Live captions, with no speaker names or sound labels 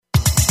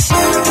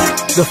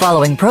The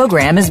following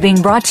program is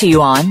being brought to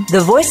you on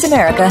the Voice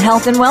America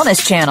Health and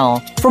Wellness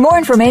Channel. For more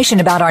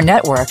information about our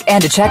network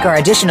and to check our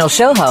additional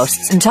show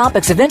hosts and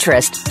topics of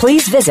interest,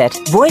 please visit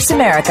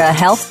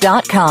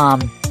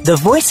voiceamericahealth.com. The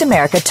Voice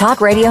America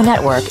Talk Radio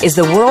Network is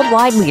the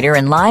worldwide leader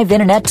in live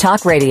Internet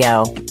talk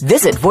radio.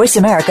 Visit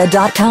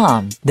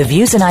voiceamerica.com. The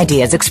views and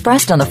ideas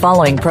expressed on the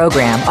following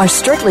program are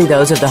strictly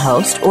those of the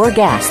host or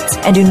guests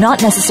and do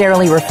not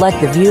necessarily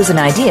reflect the views and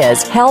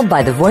ideas held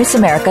by the Voice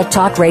America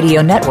Talk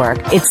Radio Network,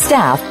 its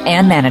staff,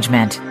 and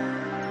management.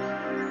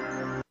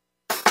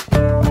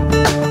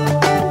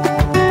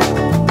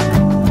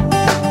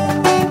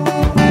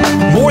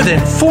 More than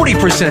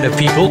 40% of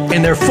people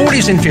in their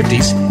 40s and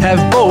 50s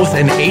have both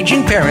an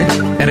aging parent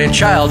and a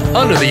child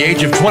under the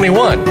age of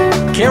 21.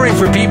 Caring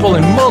for people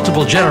in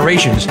multiple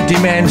generations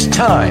demands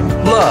time,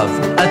 love,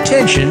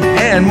 attention,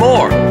 and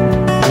more.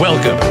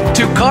 Welcome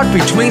to Caught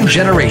Between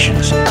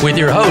Generations with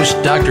your host,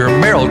 Dr.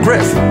 Meryl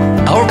Griff.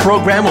 Our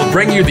program will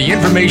bring you the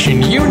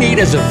information you need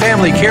as a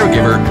family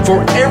caregiver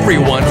for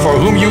everyone for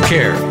whom you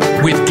care,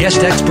 with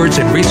guest experts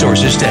and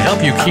resources to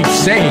help you keep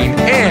sane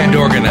and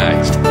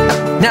organized.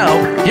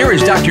 Now, here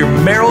is Dr.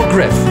 Meryl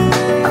Griff.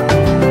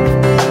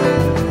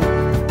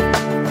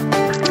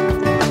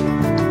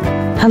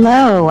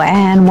 Hello,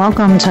 and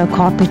welcome to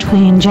Caught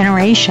Between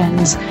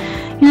Generations.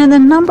 You know, the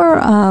number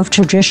of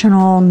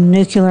traditional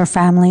nuclear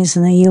families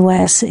in the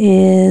U.S.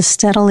 is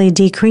steadily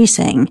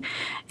decreasing.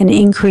 An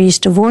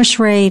increased divorce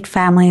rate,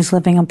 families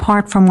living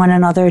apart from one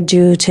another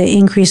due to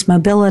increased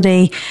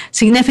mobility,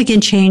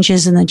 significant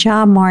changes in the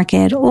job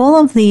market, all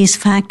of these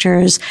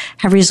factors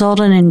have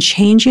resulted in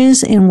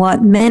changes in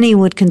what many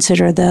would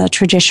consider the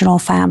traditional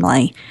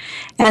family.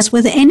 As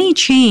with any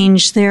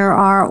change, there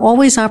are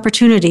always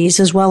opportunities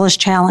as well as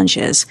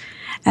challenges.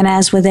 And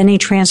as with any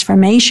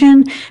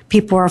transformation,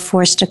 people are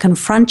forced to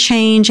confront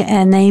change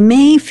and they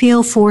may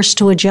feel forced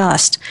to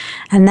adjust.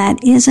 And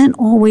that isn't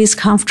always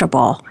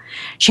comfortable.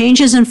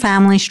 Changes in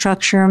family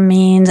structure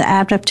means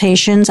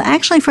adaptations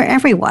actually for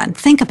everyone.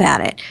 Think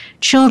about it.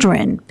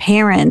 Children,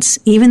 parents,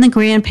 even the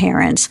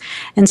grandparents,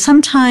 and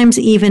sometimes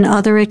even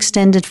other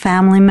extended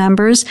family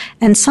members,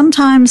 and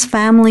sometimes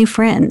family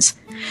friends.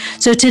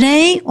 So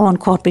today on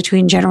Caught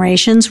Between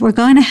Generations, we're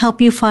going to help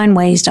you find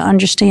ways to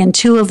understand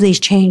two of these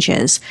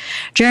changes.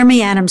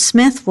 Jeremy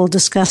Adams-Smith will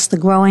discuss the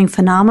growing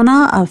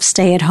phenomena of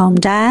stay-at-home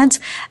dads,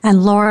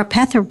 and Laura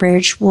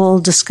Petherbridge will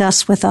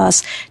discuss with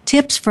us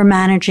tips for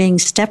managing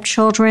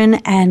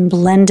stepchildren and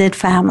blended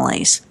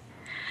families.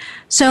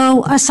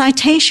 So a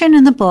citation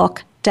in the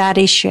book,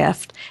 Daddy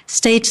Shift,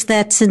 states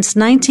that since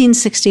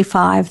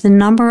 1965, the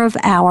number of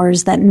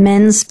hours that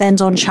men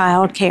spend on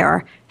child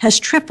care has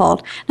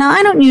tripled. Now,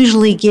 I don't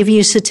usually give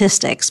you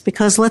statistics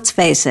because, let's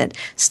face it,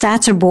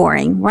 stats are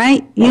boring,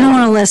 right? You don't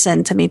want to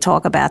listen to me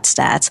talk about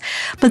stats.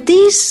 But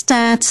these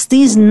stats,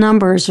 these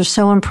numbers are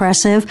so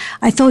impressive,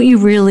 I thought you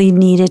really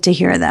needed to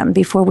hear them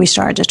before we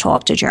started to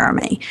talk to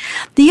Jeremy.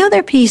 The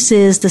other piece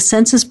is the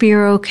Census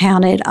Bureau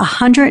counted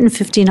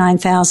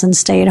 159,000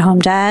 stay-at-home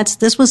dads.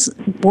 This was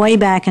way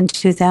back in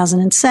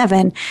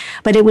 2007,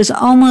 but it was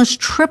almost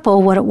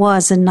triple what it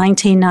was in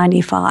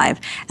 1995.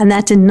 And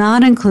that did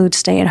not include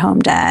stay-at-home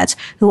dads,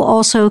 who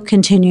also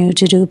continue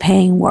to do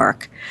paying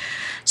work.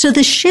 So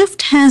the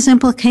shift has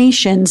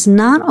implications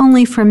not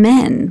only for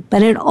men,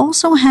 but it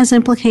also has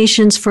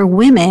implications for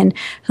women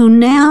who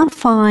now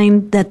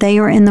find that they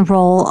are in the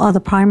role of the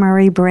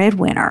primary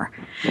breadwinner.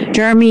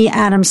 Jeremy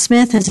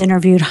Adams-Smith has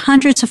interviewed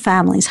hundreds of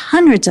families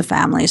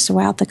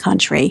throughout the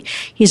country.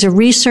 He's a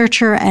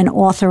researcher and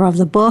author of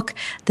the book,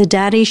 The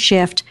Daddy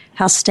Shift,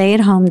 How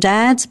Stay-at-Home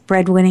Dads,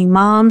 Breadwinning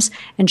Moms,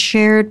 and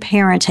Shared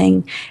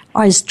Parenting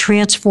is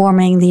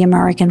Transforming the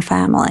American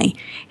Family.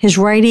 His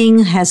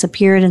writing has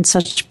appeared in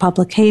such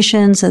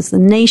publications as The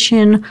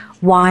Nation,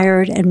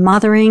 Wired, and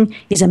Mothering.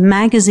 He's a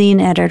magazine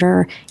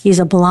editor. He's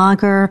a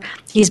blogger.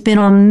 He's been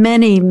on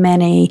many,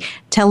 many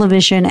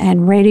television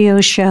and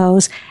radio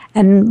shows.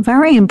 And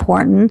very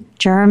important,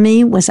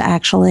 Jeremy was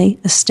actually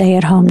a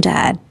stay-at-home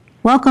dad.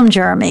 Welcome,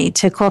 Jeremy,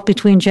 to Caught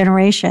Between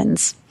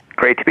Generations.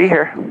 Great to be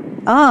here.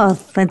 Oh,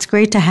 that's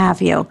great to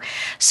have you.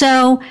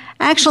 So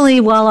actually,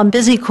 while I'm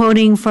busy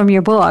quoting from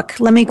your book,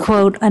 let me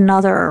quote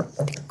another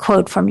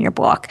quote from your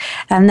book.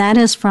 And that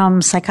is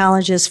from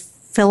psychologists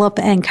Philip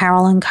and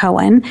Carolyn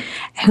Cohen,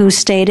 who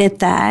stated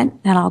that,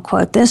 and I'll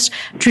quote this,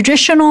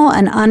 traditional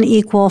and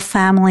unequal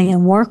family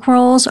and work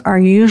roles are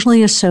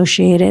usually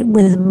associated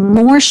with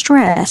more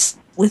stress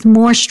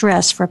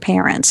for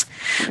parents.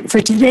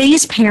 For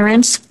today's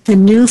parents, the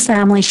new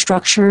family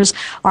structures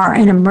are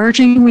an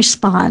emerging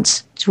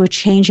response to a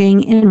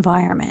changing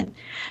environment.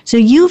 So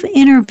you've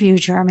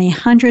interviewed, Jeremy,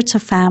 hundreds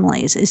of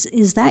families.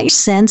 Is that your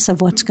sense of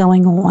what's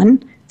going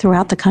on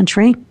throughout the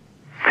country?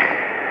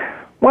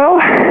 Well,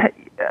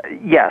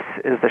 yes,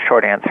 is the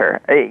short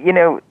answer.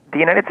 The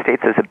United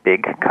States is a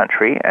big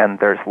country, and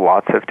there's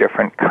lots of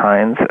different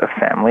kinds of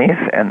families,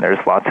 and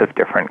there's lots of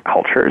different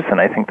cultures, and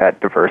I think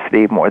that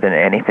diversity, more than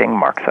anything,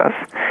 marks us.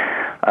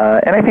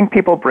 And I think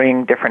people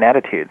bring different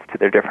attitudes to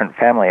their different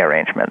family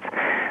arrangements.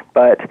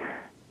 But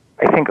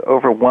I think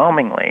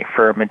overwhelmingly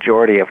for a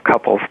majority of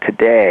couples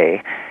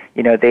today,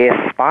 they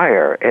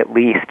aspire at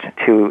least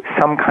to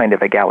some kind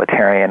of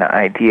egalitarian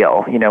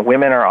ideal.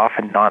 Women are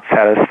often not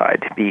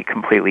satisfied to be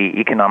completely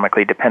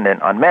economically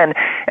dependent on men,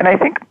 and I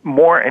think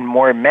more and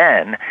more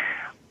men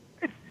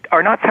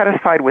are not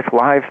satisfied with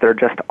lives that are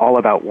just all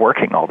about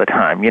working all the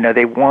time.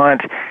 They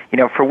want,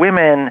 for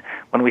women,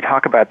 when we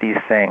talk about these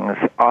things,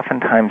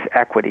 oftentimes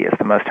equity is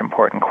the most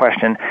important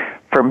question.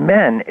 For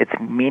men, it's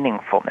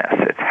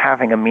meaningfulness. It's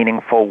having a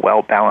meaningful,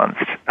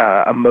 well-balanced,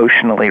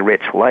 emotionally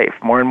rich life.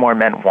 More and more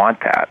men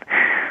want that.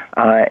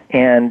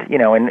 And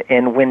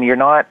when you're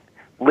not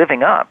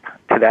living up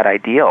to that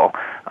ideal,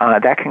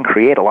 that can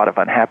create a lot of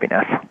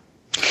unhappiness.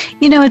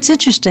 It's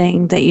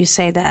interesting that you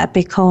say that,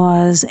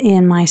 because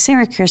in my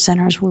Sarah Care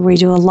Centers, where we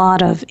do a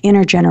lot of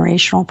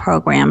intergenerational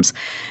programs,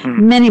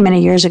 many,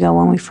 many years ago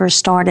when we first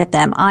started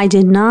them, I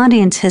did not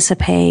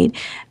anticipate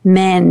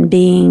men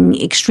being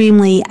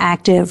extremely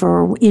active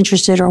or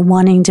interested or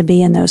wanting to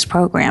be in those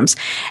programs.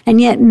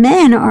 And yet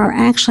men are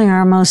actually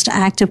our most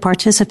active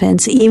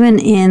participants, even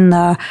in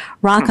the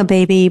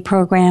Rock-A-Baby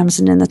programs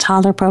and in the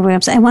toddler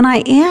programs. And when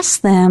I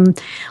asked them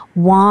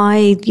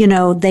why,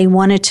 they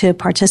wanted to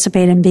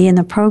participate and be in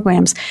the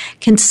programs,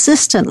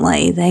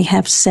 consistently they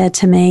have said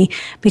to me,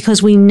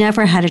 because we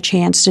never had a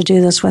chance to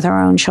do this with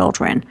our own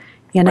children.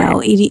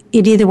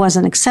 It either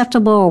wasn't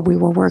acceptable or we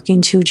were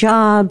working 2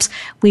 jobs.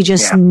 We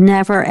just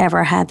never,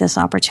 ever had this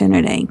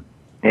opportunity.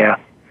 Yeah.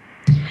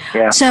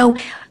 So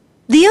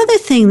the other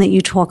thing that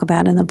you talk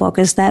about in the book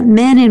is that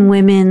men and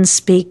women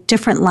speak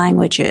different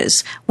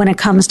languages when it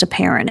comes to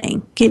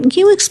parenting. Can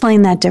you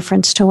explain that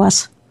difference to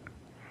us?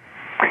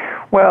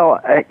 Well,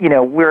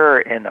 we're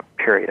in a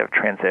period of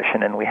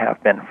transition, and we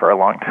have been for a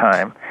long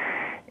time.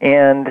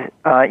 And,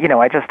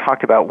 I just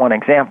talked about one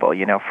example.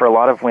 For a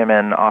lot of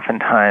women,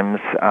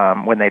 oftentimes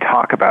when they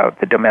talk about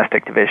the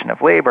domestic division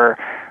of labor,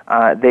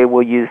 they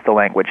will use the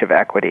language of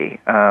equity.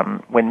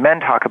 When men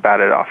talk about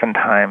it,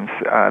 oftentimes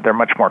they're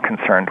much more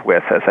concerned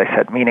with, as I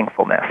said,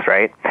 meaningfulness,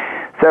 right?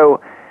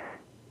 So,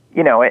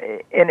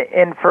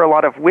 and for a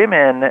lot of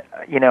women,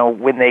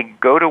 when they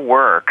go to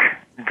work,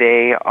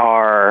 they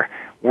are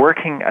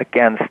working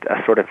against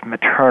a sort of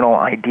maternal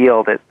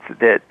ideal that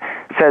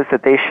says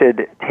that they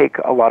should take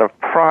a lot of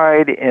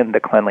pride in the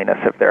cleanliness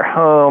of their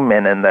home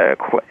and in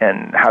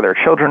how their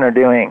children are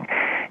doing,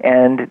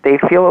 and they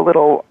feel a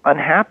little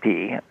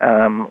unhappy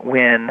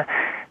when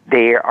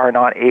they are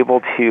not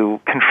able to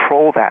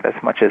control that as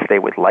much as they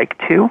would like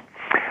to.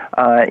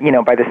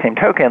 By the same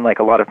token, like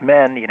a lot of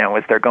men,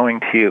 as they're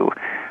going to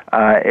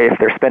if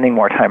they're spending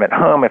more time at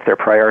home, if they're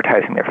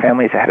prioritizing their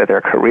families ahead of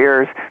their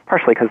careers,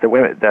 partially because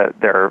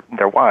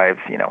their wives,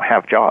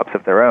 have jobs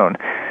of their own,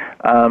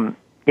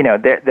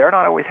 they're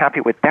not always happy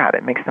with that.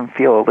 It makes them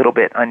feel a little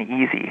bit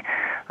uneasy.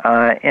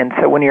 And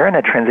so when you're in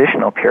a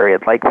transitional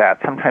period like that,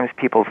 sometimes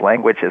people's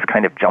language is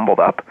kind of jumbled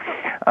up,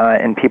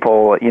 and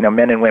people,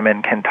 men and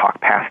women can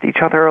talk past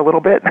each other a little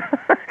bit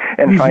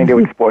and trying to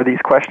explore these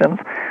questions.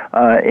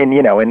 And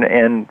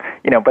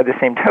by the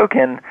same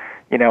token,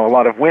 a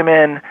lot of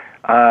women,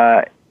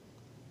 I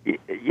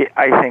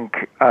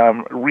think,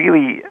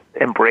 really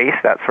embrace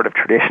that sort of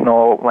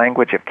traditional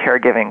language of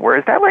caregiving,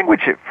 whereas that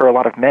language for a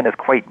lot of men is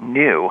quite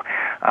new,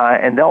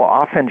 and they'll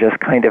often just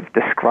kind of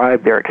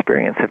describe their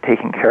experience of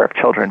taking care of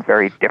children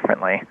very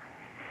differently.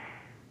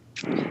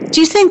 Do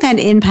you think that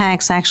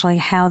impacts actually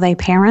how they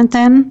parent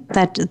then,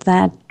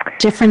 that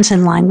difference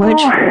in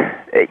language?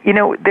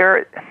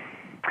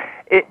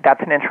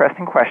 That's an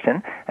interesting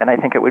question, and I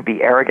think it would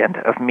be arrogant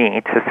of me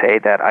to say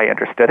that I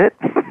understood it.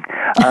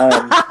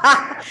 And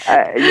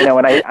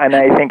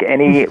I think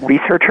any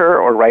researcher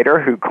or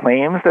writer who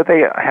claims that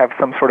they have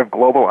some sort of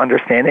global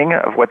understanding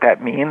of what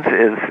that means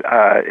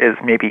is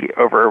maybe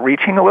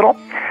overreaching a little.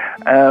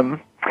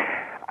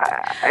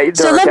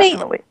 So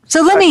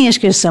let me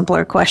ask you a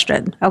simpler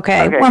question.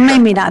 Okay, well, sure.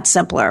 Maybe not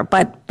simpler,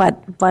 but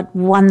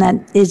one that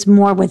is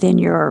more within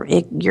your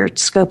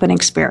scope and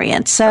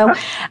experience. So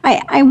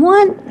I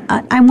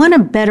want to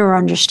better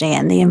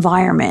understand the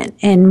environment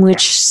in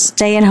which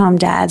stay-at-home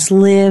dads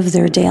live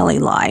their daily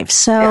lives.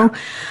 So,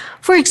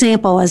 for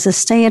example, as a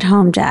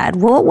stay-at-home dad,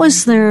 what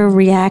was the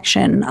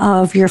reaction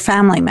of your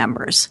family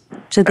members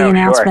to the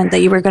announcement that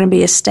you were going to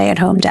be a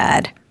stay-at-home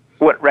dad?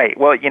 Right.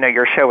 Well,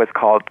 your show is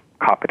called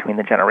Caught Between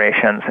the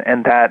Generations,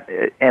 and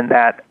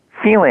that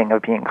feeling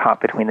of being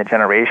caught between the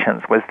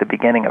generations was the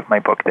beginning of my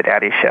book, The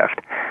Daddy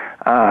Shift.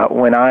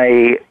 When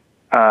I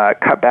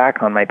cut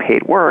back on my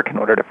paid work in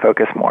order to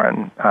focus more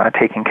on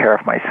taking care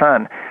of my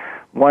son,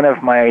 one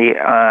of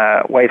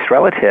my wife's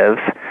relatives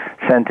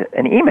sent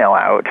an email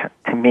out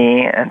to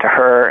me and to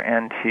her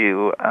and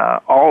to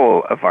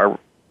all of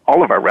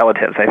our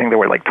relatives. I think there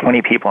were like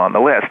 20 people on the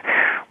list,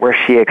 where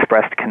she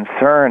expressed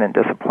concern and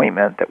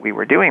disappointment that we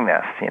were doing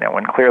this,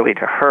 when clearly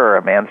to her,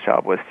 a man's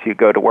job was to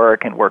go to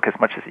work and work as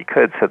much as he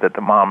could so that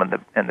the mom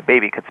and the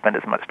baby could spend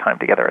as much time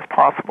together as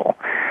possible.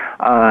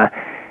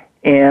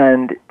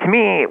 And to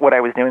me, what I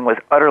was doing was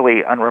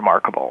utterly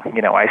unremarkable.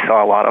 I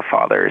saw a lot of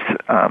fathers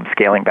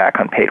scaling back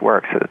on paid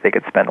work so that they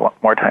could spend a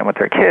lot more time with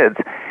their kids.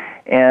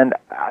 And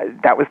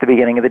that was the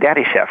beginning of the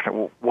daddy shift.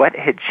 What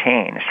had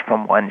changed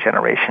from one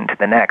generation to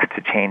the next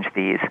to change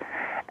these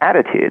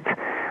attitudes?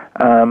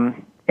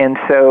 And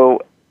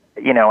so,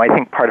 I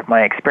think part of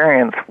my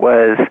experience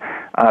was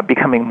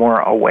becoming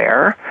more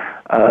aware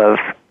of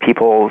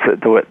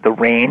the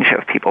range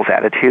of people's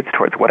attitudes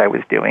towards what I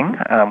was doing,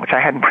 which I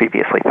hadn't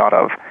previously thought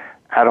of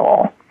at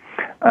all.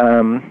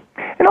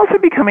 And also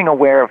becoming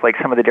aware of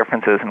some of the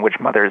differences in which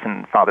mothers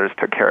and fathers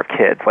took care of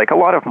kids. A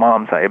lot of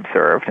moms I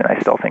observed, and I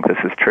still think this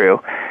is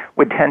true,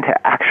 would tend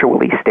to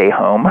actually stay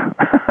home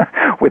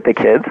with the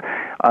kids,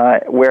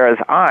 whereas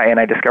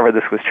I discovered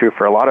this was true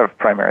for a lot of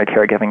primary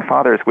caregiving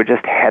fathers, would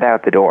just head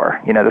out the door.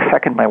 The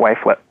second my wife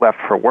left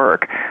for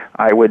work,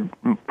 I would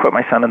put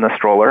my son in the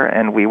stroller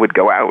and we would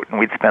go out and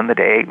we'd spend the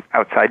day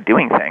outside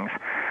doing things.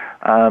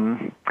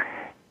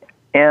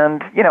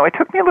 And, it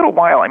took me a little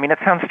while. I mean, it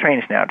sounds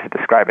strange now to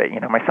describe it.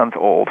 My son's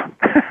old.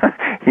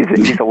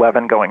 He's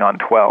 11 going on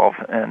 12,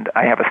 and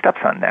I have a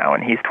stepson now,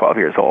 and he's 12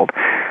 years old.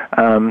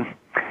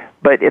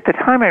 But at the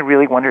time, I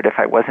really wondered if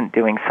I wasn't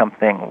doing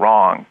something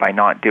wrong by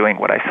not doing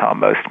what I saw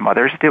most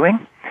mothers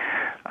doing.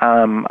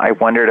 I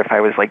wondered if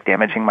I was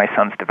damaging my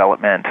son's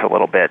development a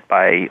little bit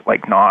by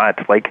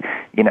not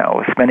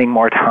spending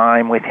more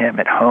time with him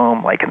at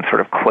home, in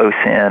sort of close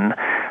in,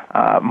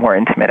 more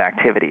intimate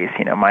activities.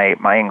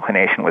 My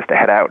inclination was to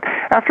head out.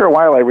 After a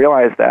while, I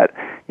realized that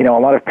a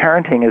lot of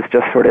parenting is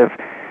just sort of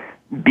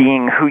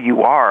being who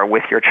you are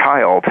with your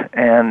child,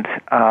 and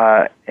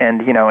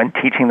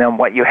teaching them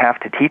what you have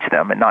to teach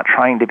them, and not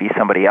trying to be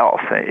somebody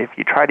else. If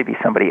you try to be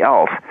somebody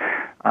else,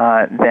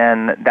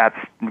 then that's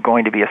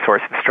going to be a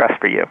source of stress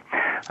for you.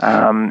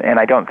 And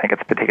I don't think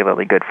it's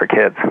particularly good for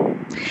kids.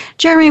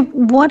 Jeremy,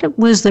 what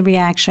was the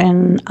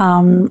reaction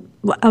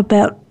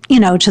about,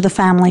 to the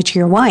family, to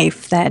your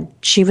wife, that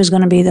she was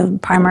going to be the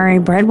primary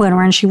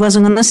breadwinner and she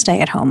wasn't going to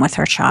stay at home with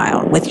her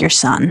child, with your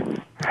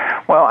son?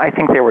 Well, I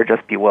think they were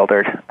just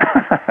bewildered.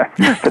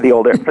 For the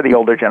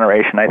older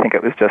generation, I think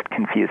it was just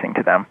confusing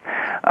to them.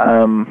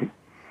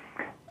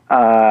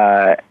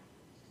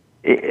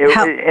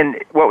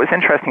 And what was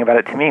interesting about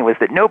it to me was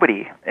that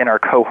nobody in our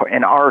cohort,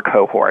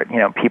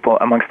 people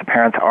amongst the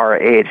parents our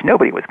age,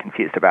 nobody was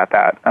confused about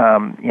that.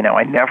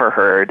 I never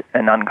heard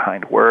an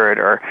unkind word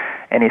or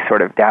any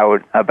sort of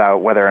doubt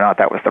about whether or not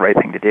that was the right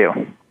thing to do.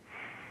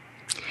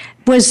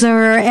 Was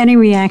there any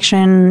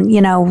reaction,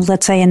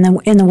 let's say in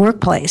the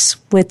workplace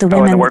with the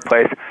women? Oh, in the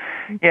workplace.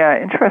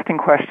 Yeah, interesting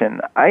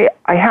question. I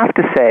have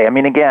to say,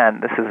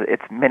 again,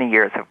 it's many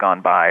years have gone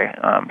by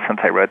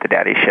since I wrote The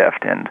Daddy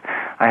Shift, and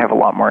I have a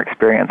lot more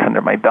experience under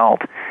my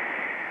belt.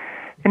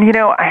 And,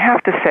 I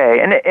have to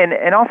say,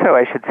 and also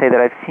I should say that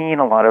I've seen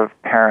a lot of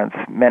parents,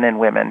 men and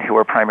women, who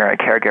are primary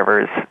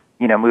caregivers,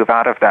 move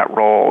out of that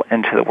role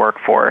into the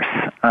workforce.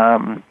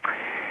 I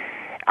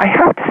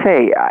have to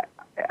say,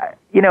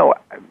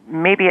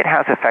 maybe it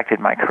has affected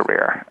my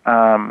career.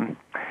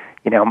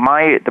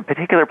 The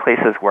particular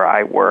places where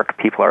I work,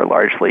 people are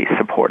largely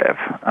supportive,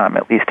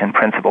 at least in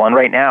principle. And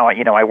right now,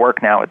 I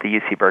work now at the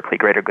UC Berkeley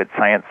Greater Good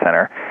Science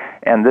Center,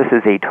 and this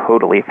is a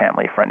totally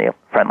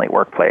family-friendly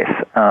workplace.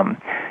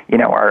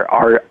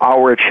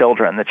 Our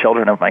children, the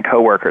children of my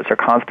coworkers, are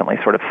constantly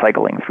sort of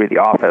cycling through the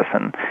office,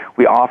 and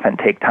we often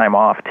take time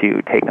off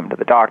to take them to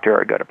the doctor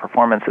or go to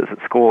performances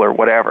at school or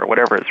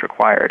whatever is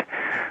required.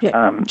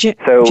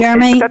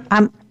 Jeremy,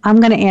 I'm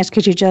going to ask,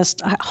 could you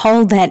just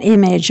hold that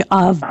image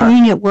of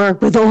being at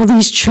work with all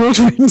these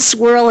children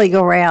swirling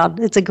around?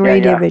 It's a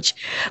great image.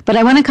 But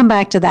I want to come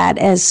back to that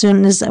as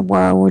soon as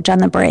we're done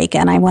the break,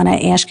 and I want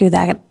to ask you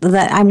that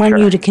I want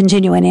you to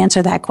continue and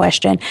answer that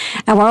question.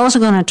 And we're also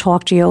going to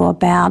talk to you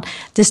about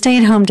the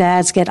stay-at-home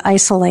dads get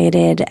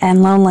isolated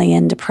and lonely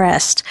and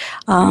depressed,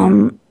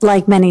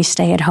 like many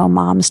stay-at-home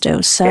moms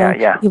do. So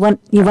you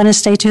want to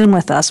stay tuned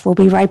with us. We'll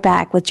be right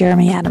back with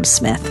Jeremy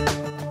Adams-Smith.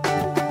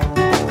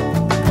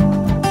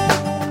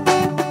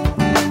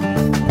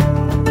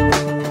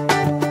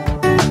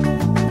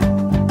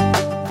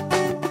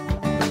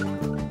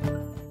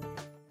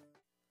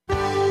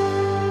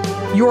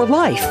 Your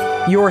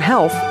life, your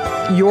health,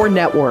 your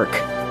network.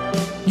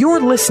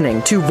 You're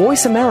listening to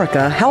Voice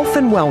America Health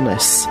and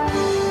Wellness.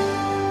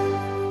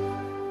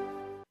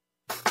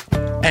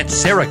 At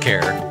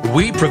SarahCare,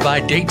 we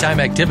provide daytime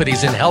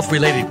activities and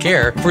health-related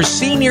care for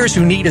seniors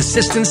who need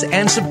assistance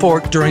and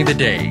support during the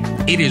day.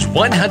 It is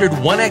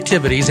 101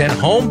 activities and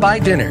home by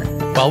dinner.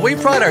 While we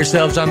pride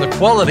ourselves on the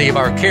quality of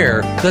our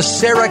care, the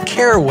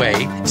SarahCare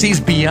way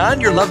sees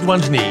beyond your loved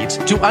one's needs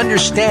to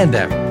understand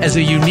them as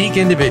a unique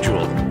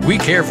individual. We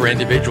care for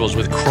individuals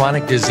with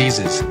chronic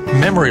diseases,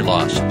 memory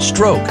loss,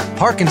 stroke,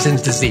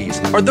 Parkinson's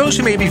disease, or those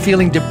who may be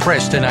feeling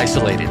depressed and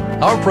isolated.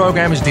 Our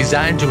program is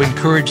designed to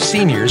encourage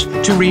seniors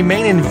to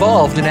remain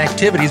involved in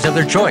activities of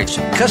their choice,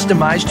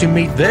 customized to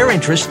meet their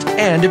interests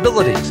and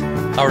abilities.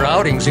 Our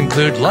outings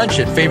include lunch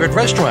at favorite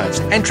restaurants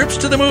and trips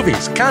to the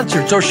movies,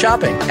 concerts, or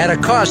shopping at a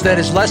cost that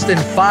is less than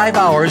 5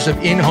 hours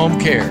of in-home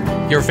care.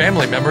 Your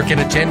family member can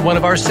attend one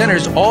of our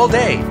centers all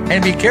day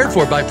and be cared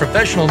for by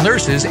professional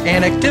nurses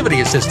and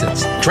activity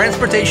assistants.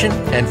 Transportation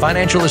and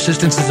financial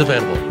assistance is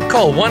available.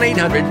 Call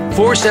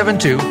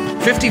 1-800-472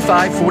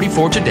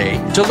 5544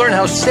 today to learn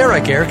how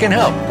SarahCare can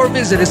help, or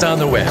visit us on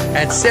the web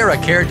at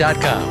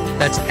sarahcare.com.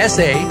 That's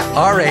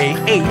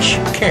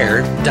SARAH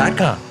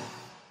care.com.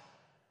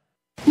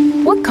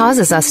 What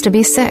causes us to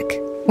be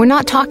sick? We're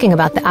not talking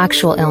about the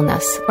actual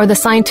illness or the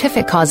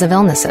scientific cause of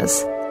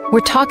illnesses.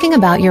 We're talking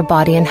about your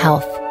body and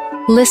health.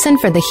 Listen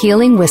for the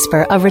healing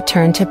whisper of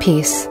return to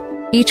peace.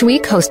 Each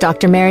week, host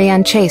Dr.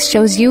 Marianne Chase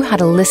shows you how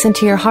to listen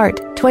to your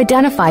heart to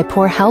identify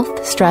poor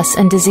health, stress,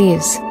 and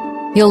disease.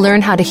 You'll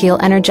learn how to heal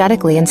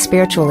energetically and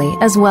spiritually,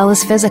 as well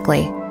as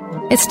physically.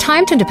 It's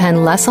time to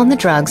depend less on the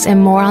drugs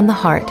and more on the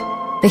heart.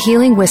 The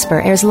Healing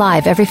Whisper airs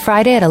live every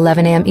Friday at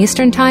 11 a.m.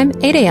 Eastern Time,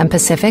 8 a.m.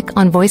 Pacific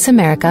on Voice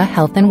America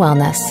Health and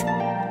Wellness.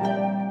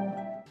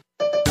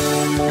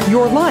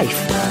 Your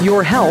life,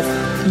 your health,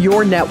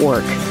 your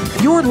network.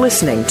 You're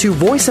listening to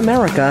Voice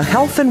America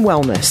Health and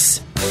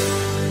Wellness.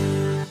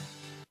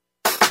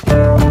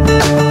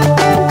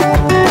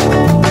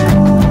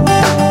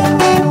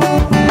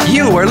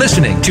 You are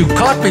listening to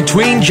Caught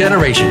Between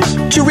Generations.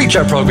 To reach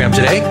our program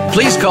today,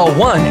 please call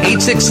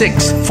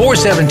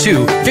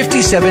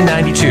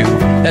 1-866-472-5792.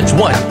 That's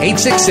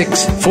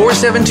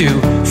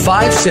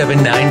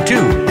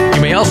 1-866-472-5792.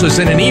 You may also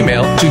send an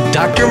email to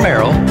Dr.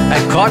 Merrill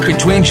at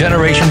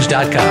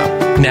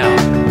caughtbetweengenerations.com. Now,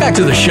 back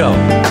to the show.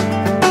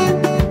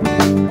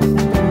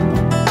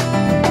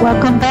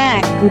 Welcome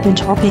back. We've been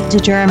talking to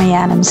Jeremy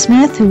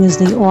Adams-Smith, who is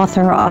the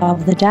author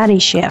of The Daddy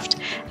Shift,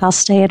 How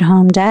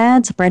Stay-at-Home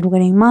Dads,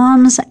 Breadwinning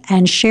Moms,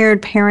 and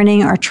Shared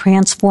Parenting Are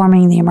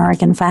Transforming the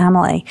American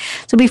Family.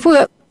 So before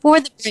the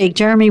break,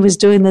 Jeremy was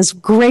doing this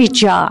great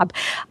job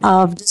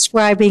of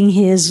describing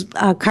his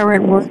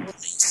current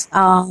workplace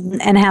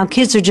and how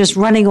kids are just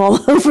running all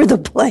over the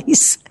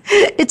place.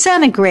 It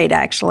sounded great,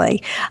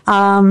 actually.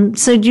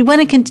 So do you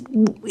want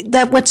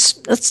to what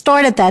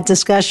started that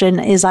discussion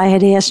is I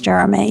had asked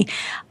Jeremy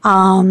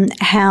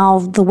how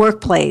the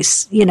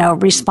workplace,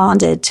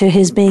 responded to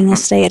his being a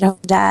stay-at-home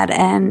dad,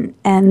 and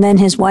then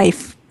his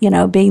wife,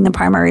 being the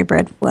primary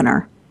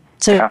breadwinner.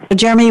 So, yeah.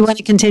 Jeremy, you want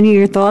to continue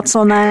your thoughts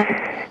on that?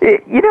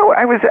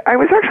 I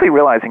was actually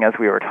realizing as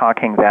we were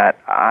talking that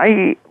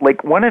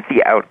one of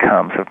the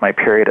outcomes of my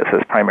period as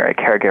his primary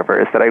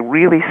caregiver is that I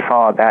really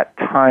saw that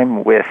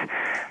time with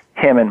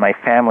him and my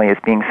family as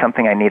being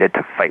something I needed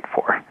to fight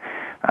for.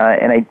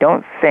 And I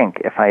don't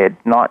think if I had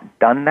not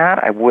done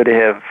that, I would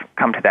have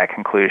come to that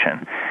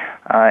conclusion.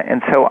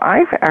 And so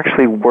I've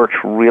actually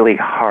worked really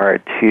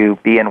hard to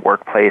be in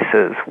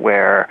workplaces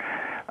where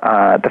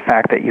the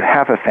fact that you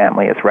have a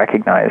family is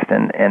recognized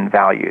and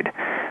valued.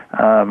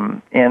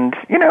 And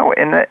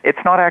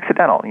it's not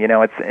accidental.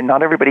 It's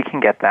not everybody can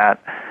get that,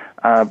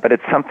 but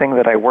it's something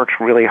that I worked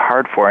really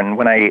hard for. And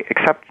when I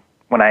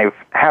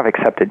have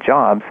accepted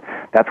jobs,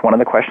 that's one of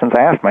the questions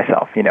I asked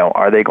myself.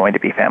 Are they going to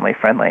be family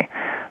friendly?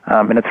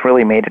 And it's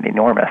really made an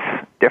enormous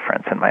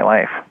difference in my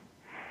life.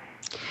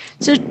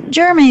 So,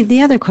 Jeremy,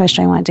 the other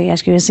question I wanted to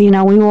ask you is, we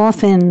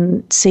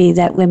often see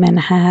that women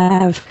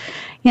have,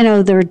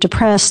 they're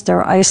depressed,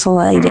 they're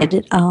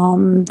isolated,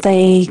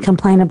 they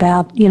complain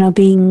about,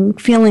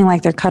 feeling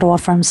like they're cut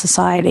off from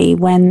society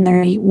when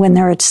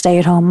they're a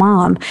stay-at-home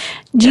mom.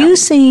 Do you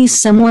see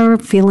similar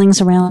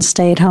feelings around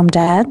stay-at-home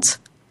dads?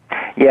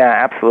 Yeah,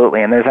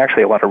 absolutely. And there's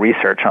actually a lot of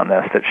research on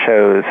this that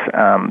shows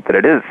that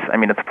it is,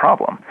 it's a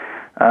problem.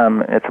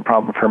 It's a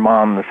problem for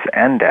moms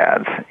and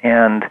dads.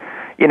 And,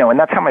 and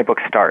that's how my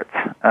book starts.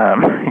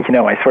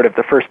 I sort of,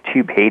 the first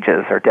 2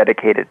 pages are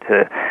dedicated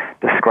to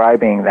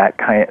describing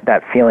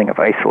that feeling of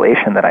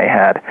isolation that I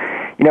had.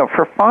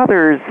 For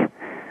fathers,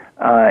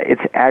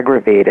 it's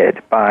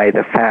aggravated by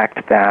the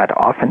fact that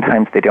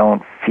oftentimes they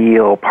don't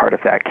feel part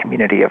of that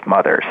community of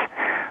mothers.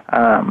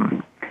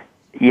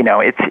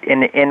 It's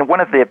in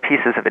one of the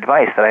pieces of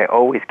advice that I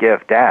always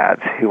give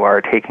dads who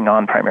are taking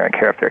on primary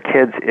care of their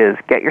kids is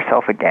get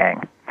yourself a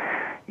gang.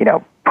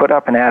 Put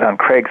up an ad on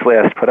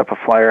Craigslist, put up a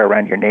flyer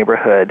around your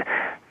neighborhood,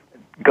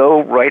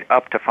 go right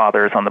up to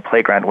fathers on the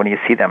playground when you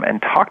see them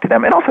and talk to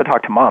them, and also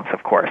talk to moms,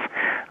 of course.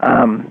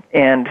 And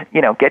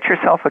get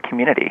yourself a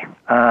community,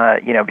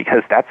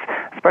 because that's,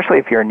 especially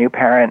if you're a new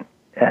parent,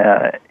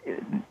 and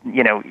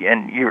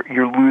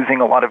you're losing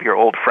a lot of your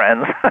old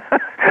friends.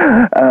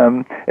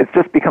 It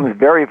just becomes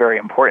very, very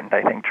important,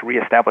 I think, to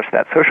reestablish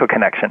that social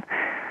connection.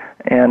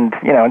 And,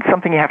 it's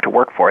something you have to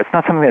work for. It's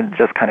not something that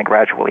just kind of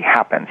gradually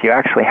happens. You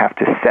actually have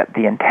to set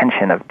the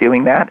intention of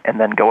doing that and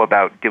then go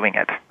about doing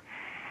it.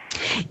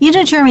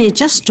 Jeremy, it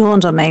just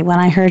dawned on me when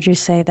I heard you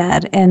say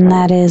that, and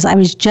that is, I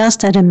was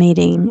just at a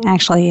meeting,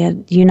 actually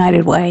at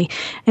United Way,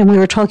 and we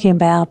were talking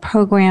about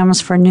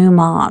programs for new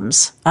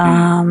moms.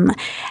 And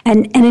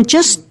it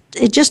just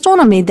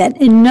dawned on me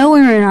that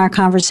nowhere in our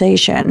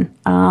conversation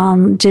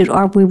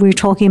we were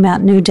talking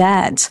about new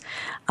dads,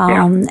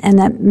 and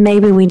that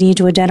maybe we need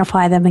to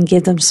identify them and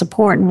give them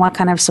support, and what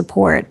kind of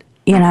support,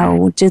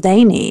 do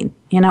they need?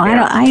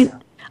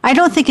 I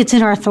don't think it's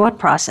in our thought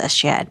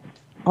process yet.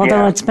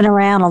 Although it's been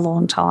around a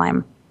long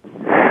time.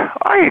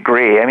 I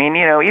agree.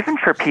 Even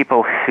for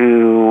people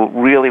who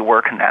really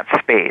work in that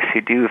space, who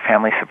do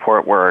family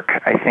support work,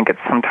 I think it's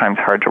sometimes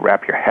hard to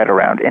wrap your head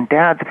around. And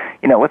dads,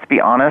 let's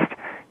be honest,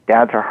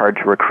 dads are hard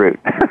to recruit.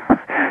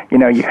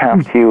 You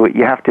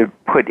have to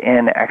put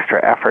in extra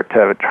effort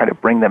to try to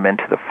bring them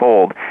into the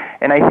fold.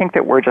 And I think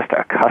that we're just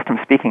accustomed,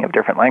 speaking of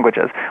different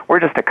languages, we're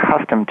just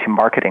accustomed to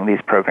marketing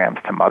these programs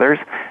to mothers.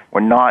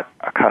 We're not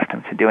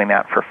accustomed to doing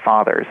that for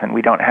fathers, and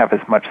we don't have as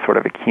much sort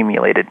of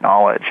accumulated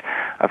knowledge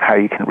of how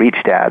you can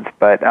reach dads.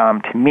 But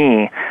to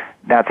me,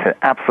 that's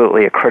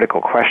absolutely a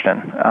critical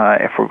question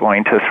if we're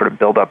going to sort of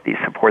build up these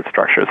support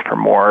structures for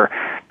more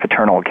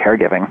paternal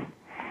caregiving.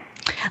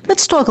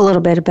 Let's talk a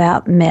little bit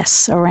about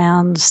myths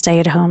around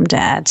stay-at-home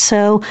dads.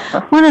 So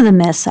one of the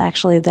myths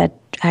that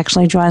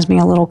actually drives me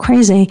a little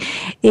crazy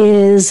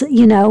is,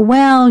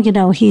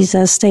 he's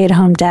a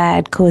stay-at-home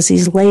dad because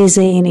he's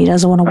lazy and he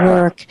doesn't want to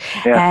work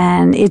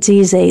and it's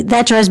easy.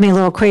 That drives me a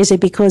little crazy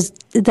because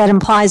that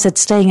implies that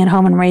staying at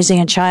home and raising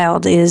a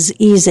child is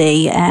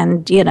easy,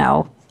 and,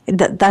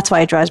 that's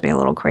why it drives me a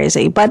little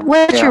crazy. But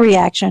what's your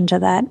reaction to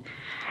that?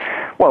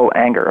 Well,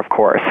 anger, of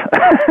course.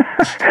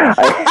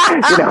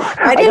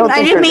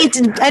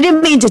 I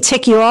didn't mean to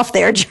tick you off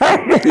there,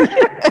 Charlie.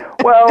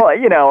 Well,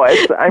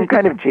 I'm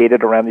kind of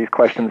jaded around these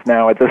questions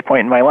now at this point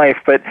in my life.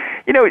 But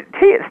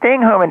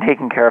staying home and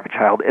taking care of a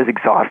child is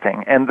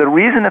exhausting, and the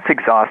reason it's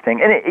exhausting,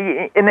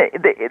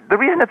 the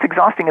reason it's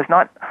exhausting is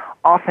not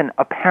often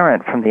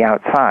apparent from the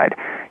outside.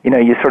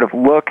 You sort of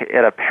look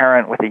at a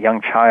parent with a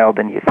young child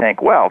and you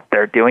think, well,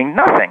 they're doing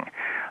nothing.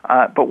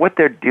 But what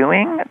they're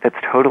doing that's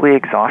totally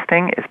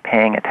exhausting is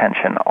paying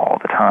attention all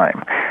the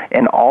time,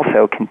 and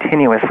also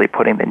continuously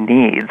putting the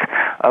needs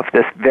of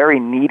this very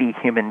needy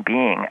human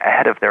being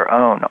ahead of their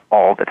own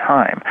all the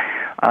time.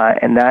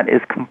 And that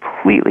is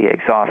completely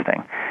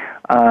exhausting.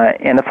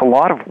 And it's a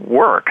lot of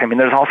work. I mean,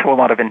 there's also a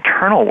lot of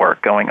internal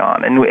work going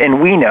on. And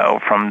we know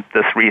from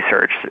this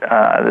research,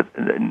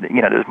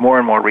 there's more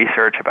and more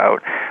research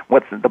about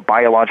what's the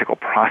biological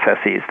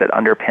processes that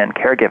underpin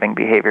caregiving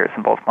behaviors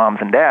in both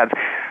moms and dads.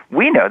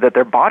 We know that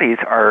their bodies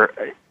are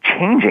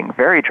changing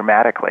very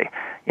dramatically.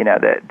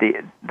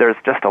 There's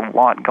just a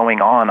lot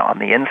going on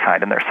the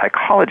inside, and their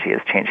psychology is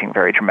changing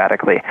very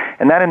dramatically.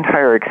 And that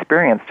entire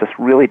experience just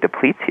really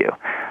depletes you.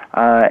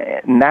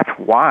 And that's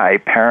why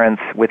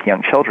parents with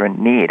young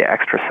children need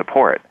extra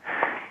support.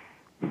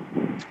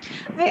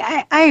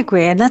 I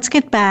agree. And let's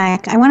get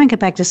back. I want to get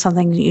back to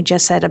something that you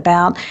just said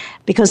about,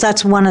 because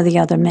that's one of the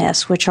other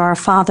myths, which are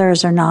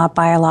fathers are not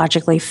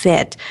biologically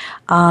fit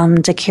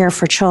to care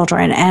for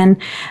children. And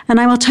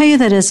I will tell you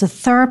that as a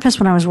therapist,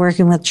 when I was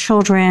working with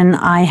children,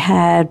 I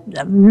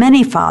had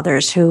many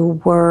fathers who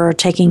were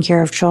taking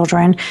care of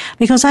children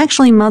because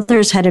actually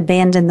mothers had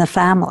abandoned the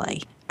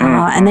family.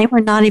 And they were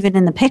not even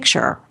in the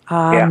picture.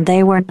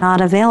 They were not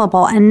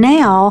available. And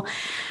now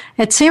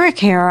at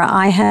SarahCare,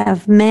 I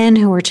have men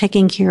who are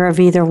taking care of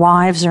either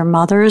wives or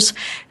mothers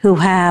who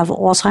have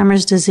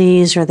Alzheimer's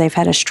disease, or they've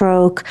had a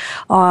stroke,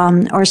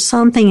 or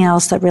something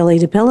else that really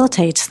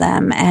debilitates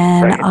them.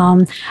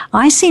 And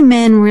I see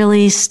men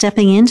really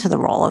stepping into the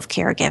role of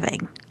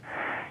caregiving.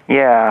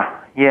 Yeah.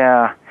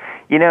 I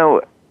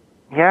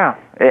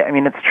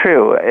mean, it's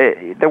true.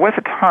 There was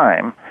a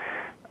time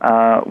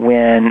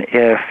when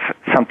if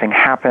something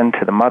happened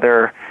to the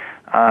mother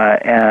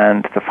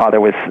and the father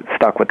was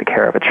stuck with the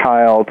care of a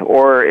child,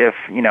 or if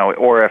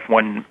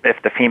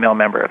the female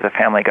member of the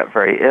family got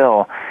very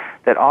ill,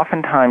 that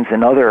oftentimes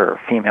another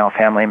female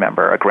family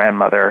member, a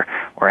grandmother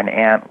or an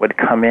aunt, would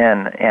come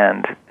in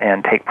and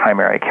take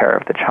primary care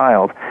of the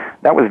child.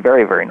 That was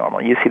very, very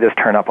normal. You see this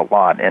turn up a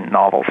lot in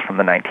novels from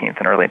the 19th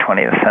and early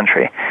 20th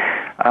century.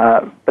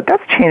 But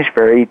that's changed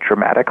very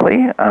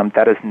dramatically.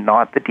 That is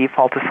not the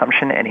default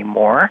assumption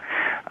anymore.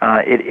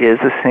 It is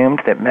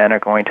assumed that men are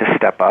going to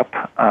step up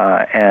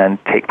and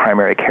take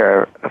primary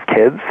care of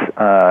kids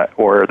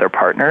or their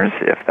partners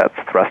if that's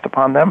thrust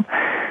upon them.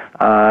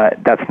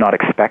 That's not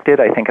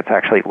expected. I think it's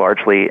actually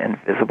largely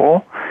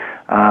invisible.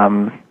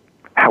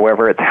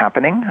 However, it's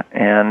happening,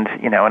 and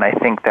I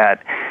think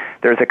that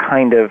there's a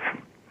kind of,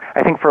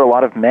 I think for a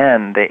lot of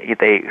men,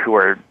 they who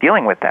are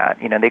dealing with that,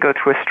 they go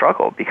through a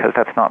struggle because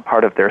that's not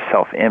part of their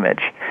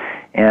self-image,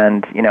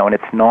 and and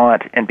it's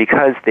not, and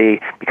because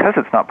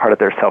it's not part of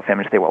their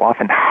self-image, they will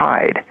often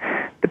hide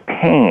the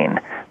pain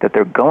that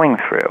they're going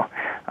through,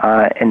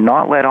 and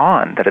not let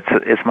on that it's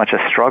as much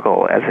a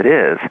struggle as it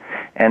is.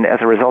 And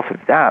as a result of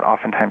that,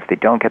 oftentimes they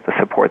don't get the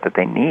support that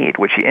they need,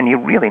 and you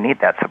really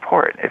need that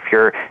support if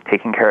you're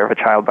taking care of a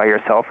child by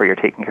yourself or you're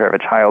taking care of a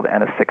child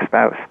and a sick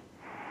spouse.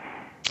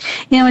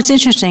 It's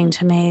interesting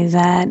to me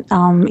that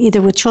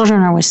either with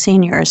children or with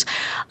seniors,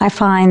 I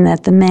find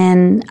that the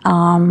men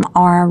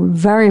are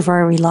very,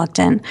 very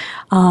reluctant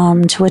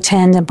to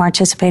attend and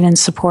participate in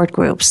support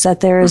groups,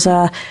 that there is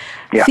a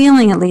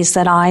feeling, at least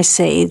that I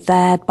see,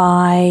 that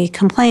by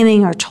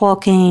complaining or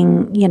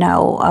talking,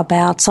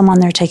 about someone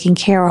they're taking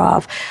care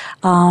of,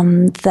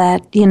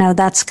 that,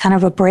 that's kind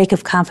of a break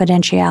of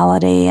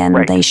confidentiality,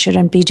 and they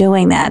shouldn't be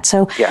doing that.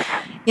 So,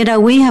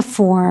 we have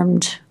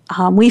formed...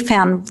 we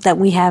found that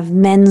we have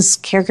men's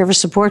caregiver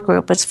support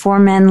group. It's for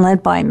men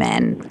led by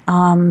men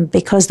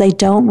because they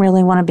don't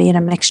really want to be in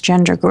a mixed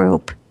gender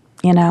group,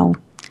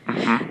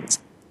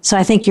 So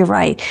I think you're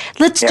right.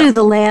 Let's do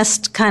the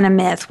last kind of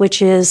myth,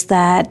 which is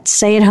that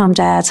stay-at-home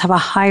dads have a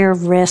higher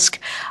risk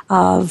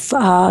of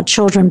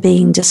children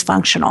being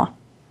dysfunctional.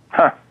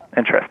 Huh.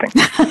 Interesting.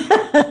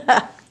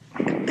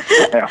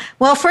 Yeah.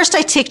 Well, first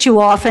I ticked you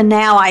off, and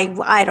now I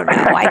don't know.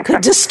 I could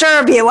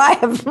disturb you. I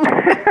have.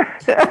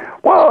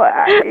 Well,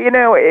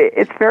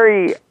 it's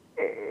very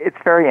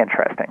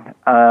interesting.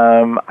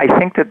 I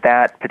think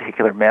that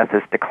particular myth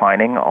is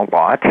declining a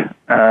lot.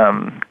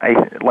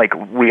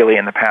 Really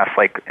in the past,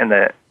 in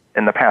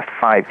the past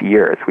 5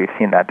 years, we've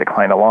seen that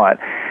decline a lot.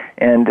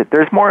 And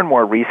there's more and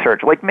more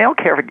research. Like, male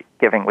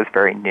caregiving was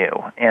very new,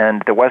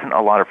 and there wasn't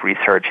a lot of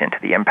research into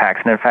the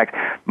impacts. And in fact,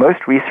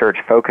 most research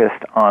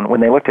focused on, when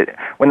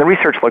the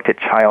research looked at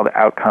child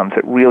outcomes,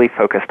 it really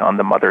focused on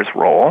the mother's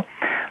role.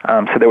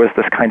 So there was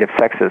this kind of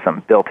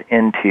sexism built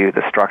into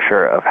the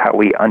structure of how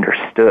we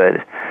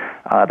understood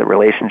the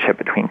relationship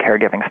between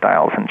caregiving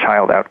styles and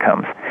child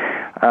outcomes.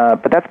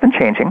 But that's been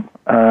changing.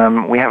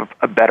 We have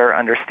a better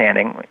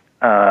understanding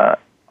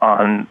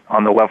on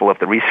the level of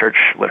the research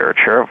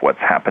literature of what's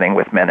happening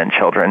with men and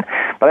children.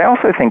 But I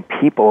also think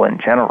people in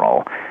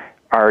general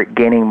are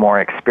gaining more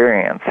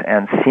experience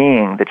and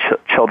seeing the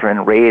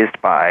children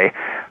raised by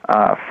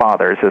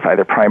fathers as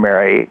either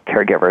primary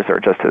caregivers or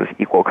just as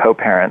equal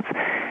co-parents.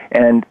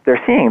 And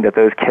they're seeing that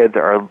those kids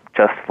are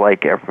just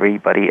like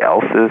everybody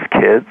else's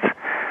kids.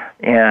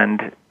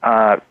 And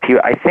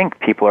I think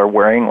people are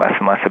worrying less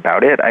and less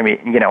about it. I mean,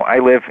 I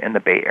live in the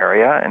Bay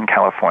Area in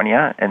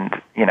California, and,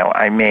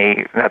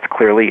 that's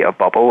clearly a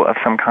bubble of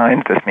some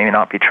kind. This may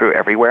not be true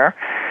everywhere.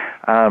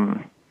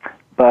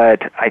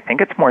 But I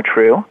think it's more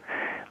true.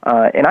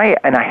 And I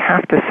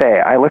have to say,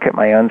 I look at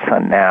my own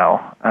son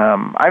now.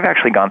 I've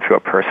actually gone through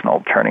a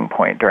personal turning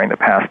point during the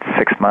past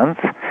 6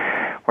 months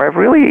where I've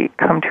really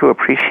come to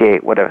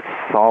appreciate what a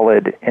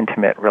solid,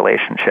 intimate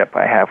relationship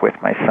I have with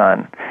my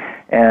son,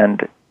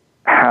 and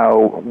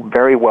how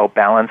very well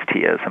balanced he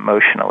is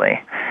emotionally.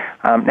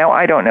 Now,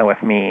 I don't know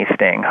if me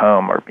staying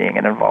home or being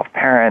an involved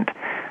parent,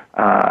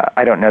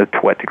 I don't know to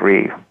what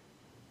degree,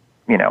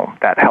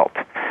 that helped.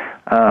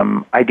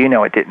 I do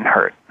know it didn't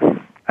hurt,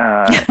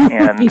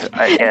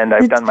 and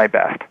I've done my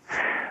best.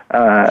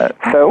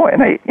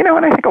 And I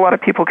think a lot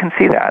of people can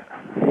see that.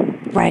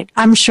 Right.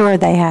 I'm sure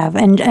they have.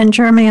 And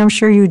Jeremy, I'm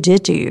sure you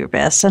did do your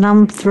best, and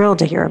I'm thrilled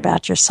to hear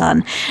about your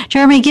son.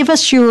 Jeremy, give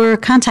us your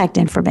contact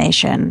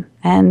information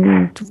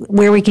and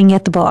where we can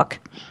get the book.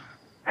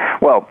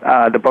 Well,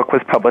 the book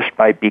was published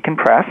by Beacon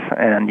Press,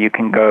 and you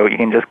can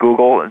just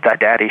Google The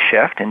Daddy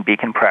Shift in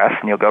Beacon Press,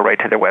 and you'll go right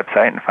to their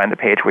website and find the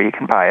page where you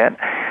can buy it.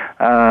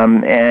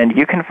 And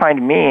you can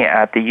find me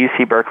at the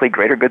UC Berkeley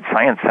Greater Good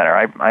Science Center.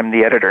 I'm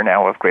the editor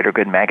now of Greater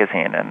Good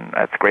Magazine, and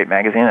that's a great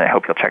magazine, and I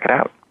hope you'll check it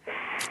out.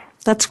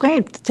 That's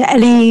great.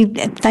 Eddie,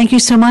 thank you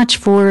so much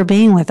for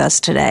being with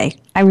us today.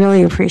 I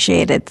really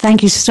appreciate it.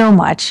 Thank you so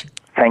much.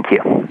 Thank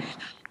you.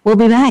 We'll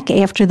be back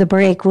after the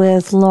break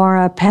with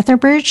Laura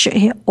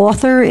Petherbridge,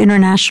 author,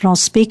 international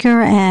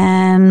speaker,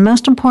 and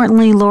most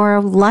importantly,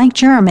 Laura, like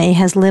Jeremy,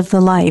 has lived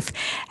the life,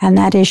 and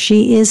that is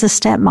she is a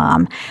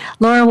stepmom.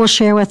 Laura will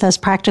share with us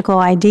practical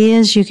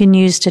ideas you can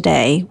use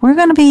today. We're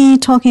going to be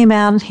talking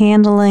about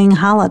handling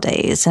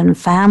holidays and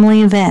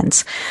family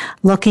events,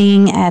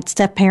 looking at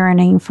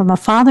step-parenting from a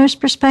father's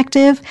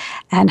perspective,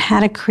 and how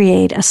to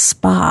create a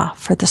spa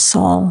for the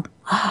soul.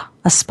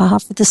 A spa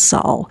for the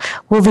soul.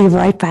 We'll be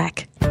right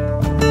back.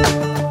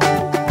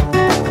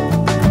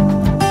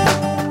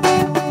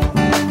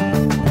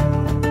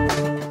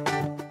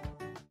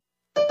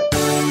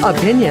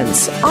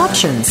 Opinions,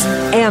 options,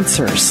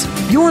 answers.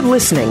 You're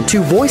listening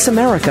to Voice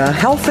America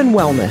Health and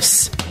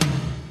Wellness.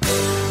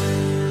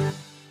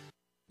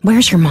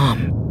 Where's your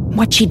mom?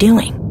 What's she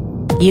doing?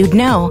 You'd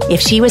know if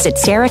she was at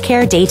Sarah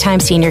Care Daytime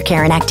Senior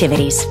Care and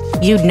Activities.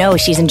 You'd know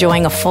she's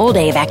enjoying a full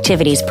day of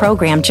activities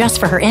programmed just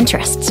for her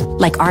interests,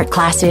 like art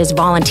classes,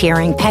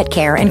 volunteering, pet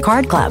care, and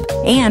card club.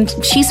 And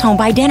she's home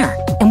by dinner.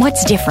 And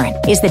what's different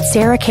is that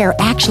Sarah Care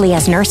actually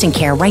has nursing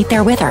care right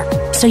there with her.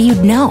 So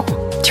you'd know.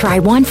 Try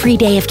one free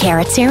day of care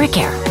at Sarah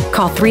Care.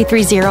 Call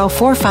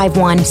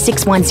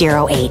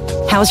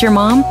 330-451-6108. How's your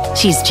mom?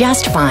 She's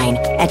just fine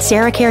at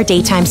Sarah Care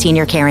Daytime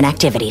Senior Care and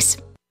Activities.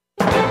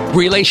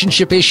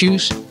 Relationship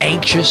issues?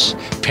 Anxious?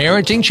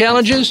 Parenting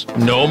challenges?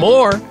 No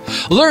more.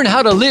 Learn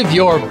how to live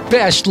your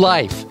best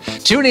life.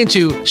 Tune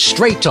into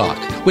Straight Talk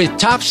with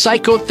top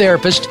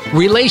psychotherapist,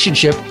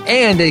 relationship,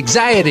 and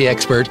anxiety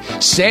expert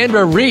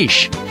Sandra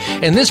Reich.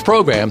 In this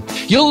program,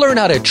 you'll learn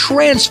how to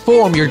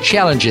transform your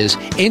challenges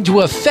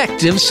into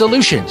effective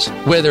solutions,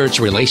 whether it's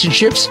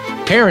relationships,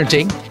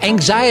 parenting,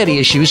 anxiety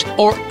issues,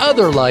 or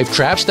other life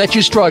traps that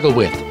you struggle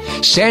with.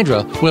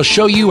 Sandra will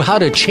show you how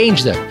to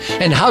change them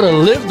and how to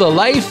live the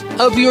life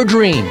of your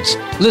dreams.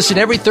 Listen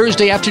every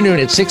Thursday afternoon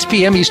at 6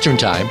 p.m. Eastern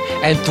Time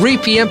and 3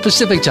 p.m.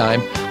 Pacific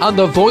Time on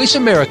the Voice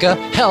America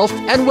Health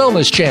and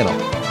Wellness Channel.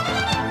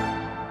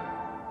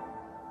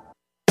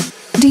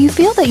 Do you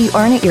feel that you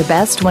aren't at your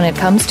best when it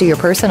comes to your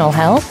personal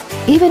health?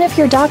 Even if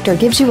your doctor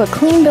gives you a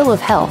clean bill of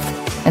health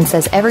and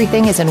says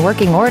everything is in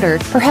working order,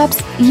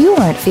 perhaps you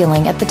aren't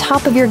feeling at the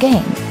top of your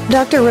game.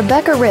 Dr.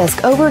 Rebecca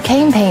Risk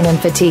overcame pain and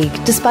fatigue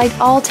despite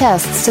all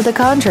tests to the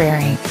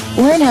contrary.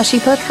 Learn how she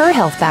put her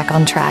health back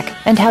on track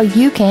and how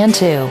you can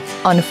too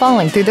on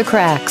Falling Through the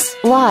Cracks,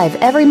 live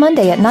every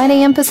Monday at 9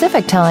 a.m.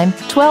 Pacific Time,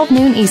 12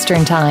 noon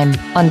Eastern Time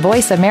on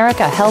Voice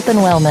America Health and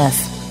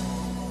Wellness.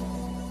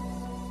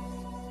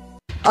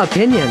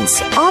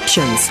 Opinions,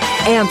 options,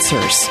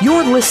 answers.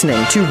 You're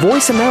listening to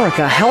Voice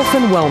America Health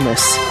and Wellness.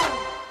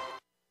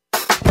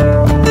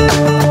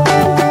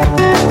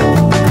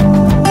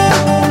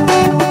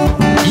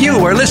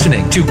 You are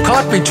listening to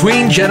Caught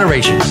Between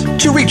Generations.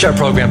 To reach our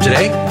program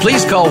today,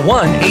 please call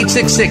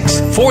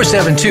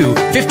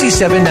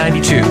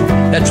 1-866-472-5792.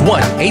 That's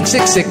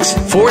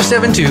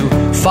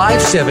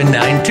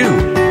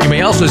 1-866-472-5792. You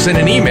may also send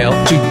an email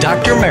to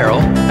Dr.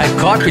 Merrill at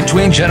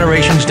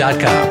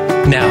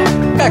caughtbetweengenerations.com. Now,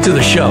 back to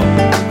the show.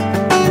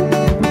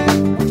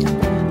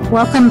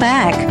 Welcome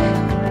back.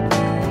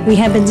 We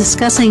have been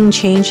discussing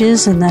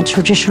changes in the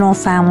traditional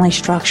family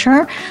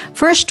structure.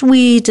 First,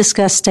 we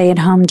discussed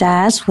stay-at-home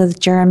dads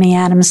with Jeremy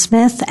Adams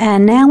Smith,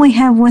 and now we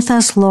have with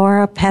us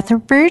Laura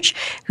Petherbridge,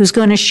 who's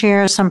going to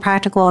share some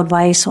practical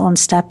advice on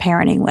step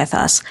parenting with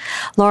us.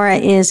 Laura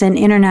is an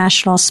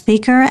international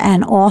speaker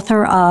and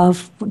author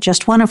of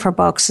just one of her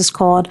books. Is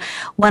called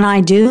When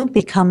I Do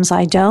Becomes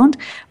I Don't,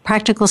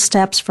 Practical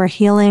Steps for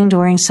Healing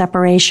During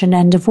Separation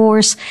and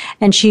Divorce,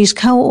 and she's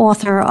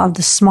co-author of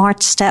The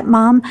Smart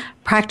Stepmom,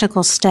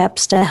 Practical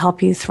Steps to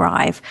Help You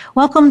Thrive.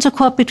 Welcome to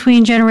Caught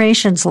Between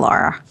Generations,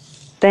 Laura.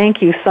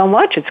 Thank you so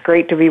much. It's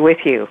great to be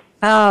with you.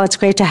 Oh, it's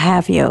great to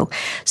have you.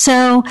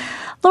 So,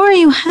 Laura,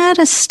 you had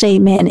a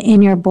statement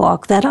in your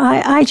book that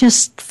I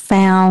just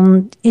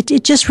found,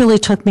 it just really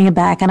took me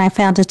aback, and I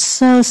found it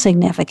so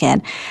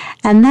significant.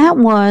 And that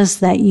was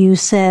that you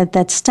said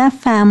that step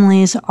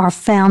families are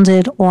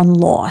founded on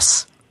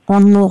loss.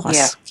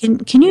 Yes.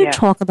 Can you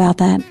talk about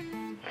that?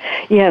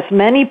 Yes,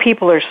 many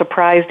people are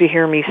surprised to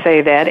hear me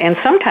say that, and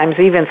sometimes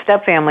even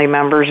step-family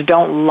members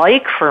don't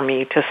like for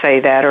me to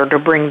say that or to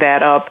bring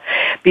that up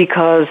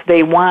because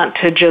they want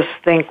to just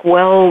think,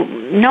 well,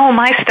 no,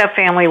 my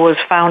step-family was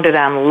founded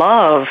on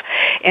love,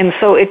 and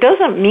so it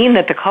doesn't mean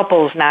that the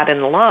couple's not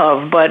in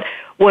love, but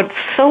what's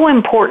so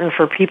important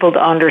for people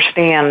to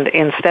understand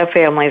in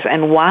step-families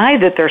and why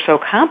that they're so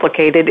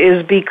complicated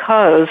is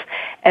because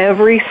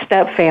every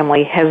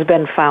step-family has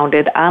been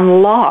founded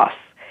on loss,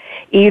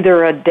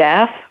 either a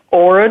death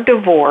or a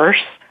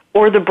divorce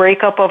or the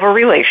breakup of a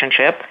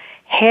relationship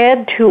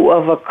had to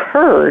have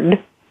occurred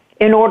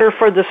in order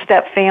for the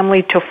step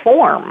family to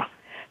form.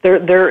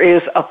 There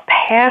is a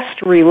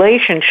past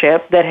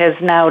relationship that has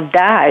now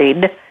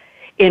died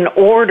in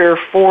order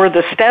for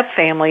the step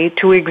family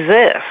to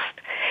exist.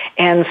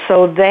 And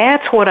so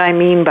that's what I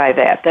mean by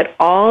that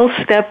all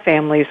step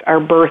families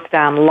are birthed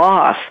on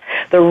loss.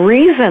 The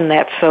reason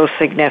that's so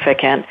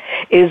significant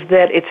is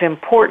that it's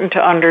important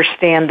to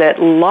understand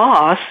that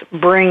loss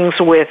brings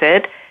with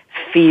it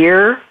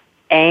fear,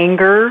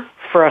 anger,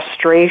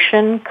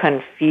 frustration,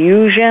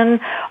 confusion,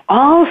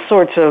 all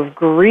sorts of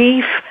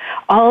grief,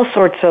 all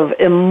sorts of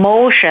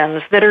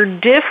emotions that are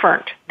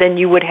different than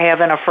you would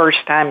have in a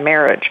first-time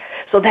marriage.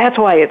 So that's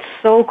why it's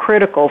so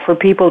critical for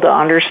people to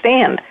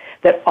understand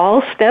that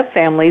all step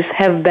families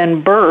have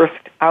been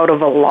birthed out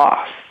of a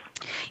loss.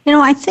 You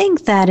know, I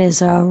think that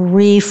is a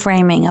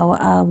reframing,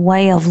 a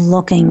way of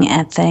looking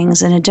at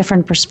things in a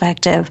different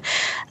perspective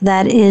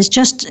that is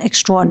just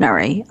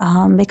extraordinary,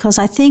 because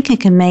I think it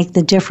can make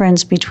the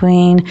difference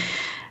between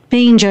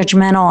being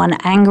judgmental and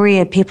angry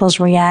at people's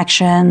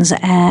reactions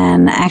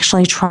and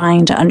actually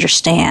trying to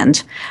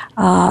understand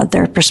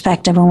their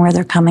perspective and where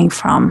they're coming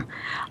from.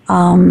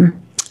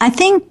 I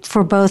think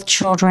for both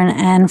children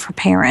and for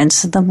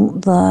parents,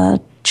 the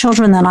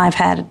children that I've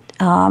had,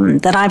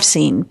 that I've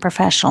seen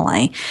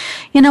professionally,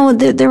 you know,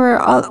 there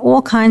are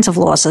all kinds of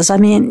losses. I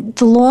mean,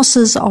 the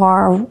losses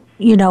are,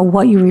 you know,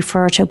 what you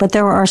refer to, but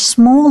there are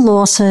small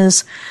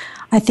losses,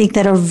 I think,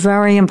 that are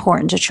very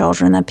important to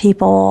children that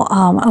people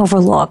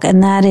overlook,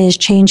 and that is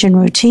change in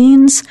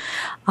routines,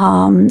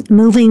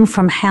 moving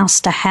from house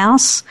to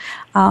house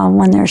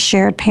when there's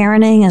shared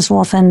parenting is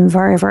often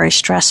very, very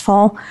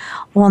stressful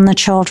on the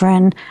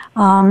children.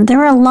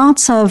 There are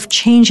lots of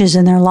changes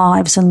in their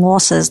lives and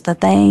losses that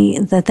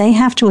they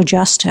have to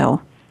adjust to.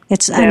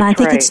 And I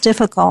think it's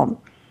difficult.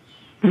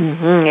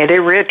 Mm-hmm.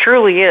 It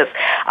truly is.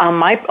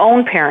 My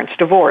own parents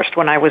divorced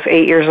when I was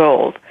 8 years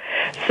old.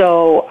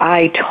 So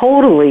I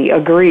totally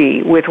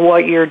agree with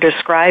what you're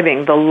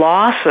describing. The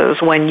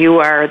losses when you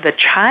are the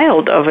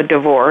child of a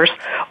divorce,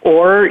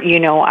 or, you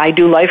know, I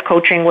do life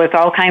coaching with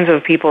all kinds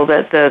of people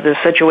that the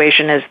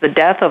situation is the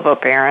death of a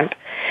parent.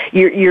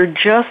 You're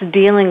just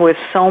dealing with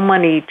so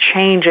many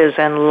changes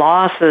and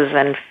losses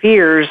and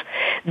fears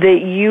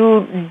that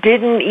you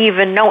didn't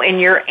even know,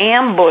 and you're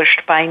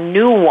ambushed by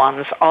new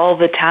ones all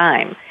the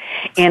time.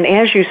 And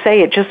as you say,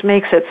 it just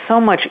makes it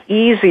so much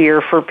easier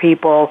for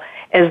people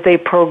as they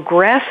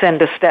progress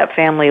into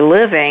step-family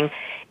living,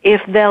 if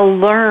they'll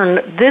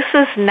learn this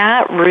is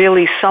not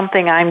really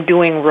something I'm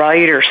doing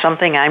right or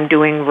something I'm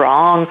doing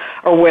wrong,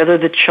 or whether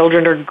the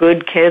children are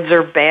good kids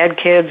or bad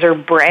kids or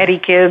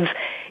bratty kids.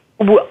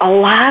 a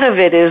lot of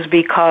it is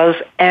because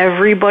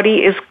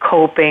everybody is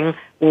coping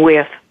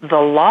with the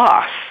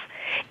loss.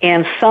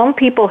 And some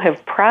people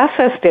have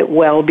processed it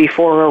well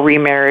before a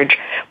remarriage,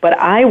 but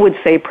I would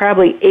say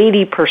probably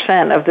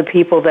 80% of the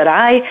people that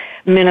I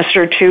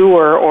minister to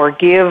or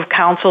give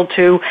counsel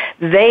to,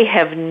 they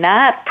have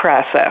not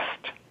processed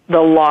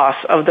the loss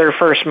of their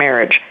first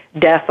marriage,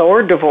 death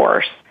or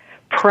divorce,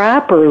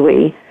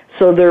 properly.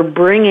 So they're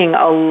bringing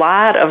a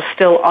lot of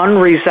still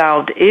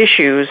unresolved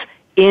issues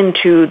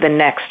into the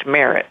next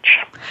marriage.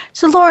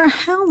 So, Laura,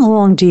 how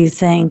long do you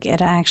think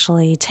it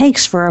actually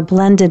takes for a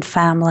blended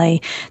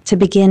family to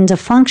begin to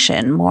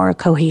function more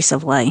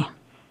cohesively?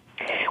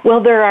 Well,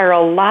 there are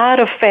a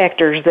lot of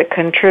factors that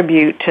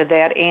contribute to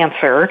that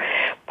answer.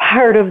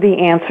 Part of the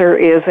answer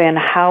is in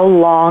how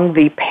long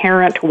the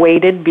parent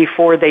waited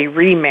before they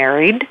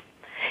remarried.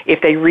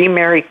 If they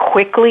remarry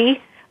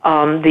quickly,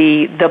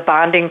 the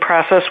bonding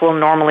process will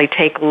normally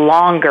take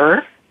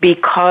longer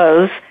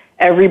because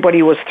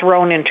everybody was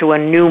thrown into a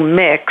new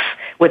mix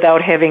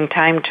without having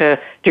time to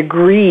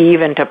grieve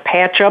and to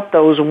patch up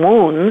those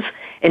wounds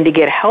and to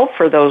get help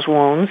for those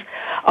wounds.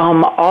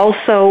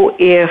 Also,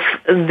 if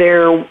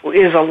there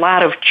is a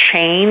lot of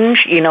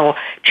change,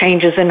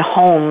 changes in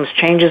homes,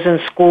 changes in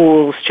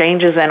schools,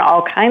 changes in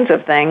all kinds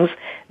of things,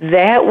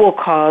 that will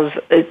cause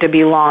it to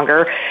be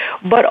longer.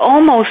 But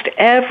almost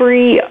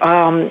every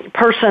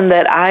person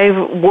that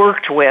I've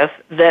worked with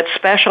that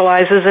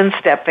specializes in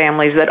step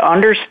families, that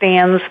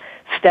understands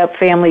step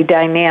family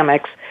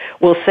dynamics,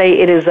 will say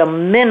it is a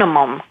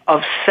minimum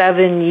of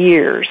 7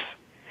 years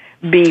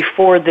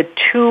before the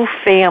two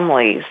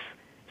families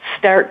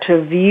start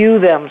to view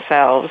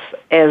themselves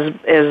as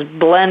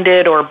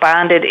blended or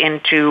bonded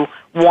into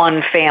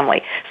one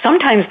family.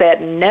 Sometimes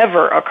that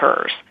never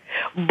occurs,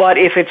 but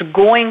if it's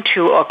going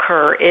to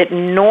occur, it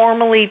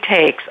normally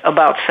takes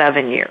about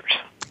 7 years.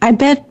 I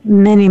bet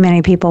many,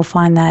 many people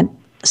find that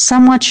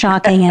somewhat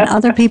shocking, and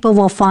other people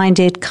will find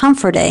it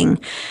comforting,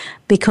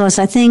 because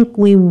I think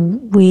we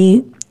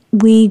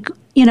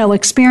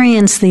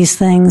experience these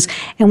things,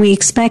 and we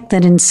expect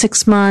that in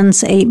 6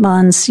 months, 8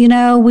 months,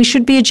 we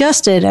should be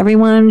adjusted.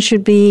 Everyone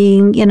should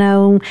be,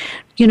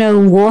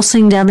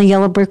 waltzing down the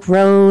yellow brick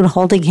road,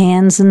 holding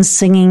hands and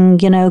singing,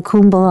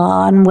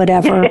 Kumbala and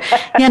whatever,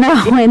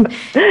 and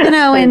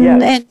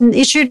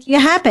it should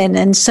happen.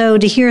 And so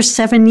to hear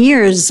 7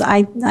 years,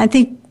 I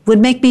think would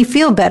make me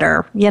feel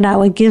better.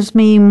 It gives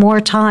me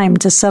more time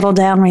to settle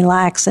down,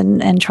 relax,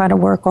 and try to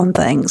work on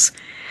things.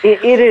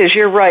 It is.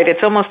 You're right.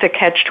 It's almost a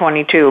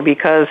catch-22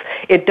 because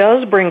it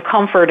does bring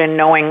comfort in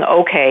knowing,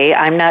 okay,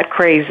 I'm not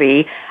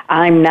crazy.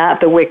 I'm not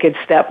the wicked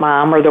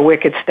stepmom or the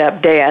wicked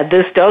stepdad.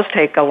 This does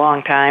take a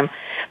long time.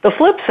 The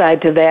flip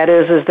side to that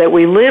is that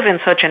we live in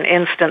such an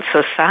instant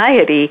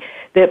society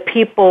that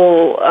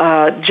people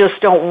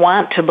just don't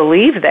want to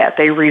believe that.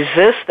 They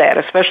resist that,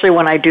 especially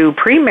when I do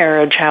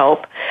pre-marriage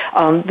help.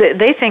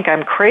 They think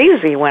I'm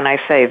crazy when I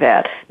say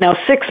that. Now,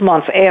 6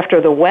 months after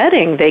the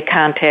wedding, they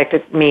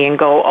contacted me and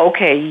go,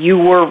 okay, you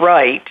were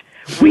right.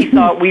 We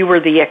thought we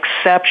were the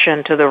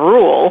exception to the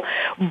rule.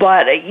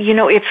 But,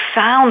 it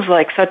sounds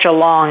like such a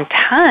long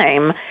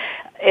time,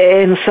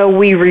 and so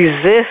we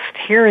resist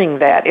hearing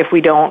that if we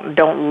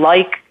don't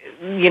like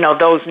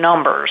those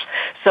numbers.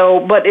 So,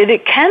 but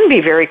it can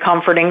be very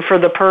comforting for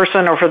the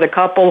person or for the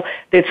couple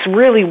that's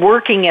really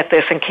working at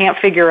this and can't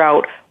figure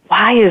out,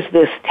 why is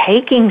this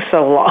taking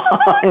so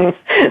long?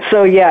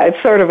 So yeah,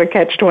 it's sort of a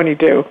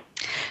catch-22.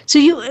 So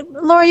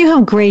Laura, you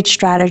have great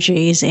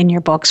strategies in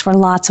your books for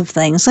lots of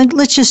things.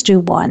 Let's just do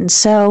one.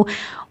 So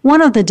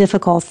one of the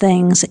difficult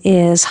things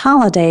is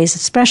holidays,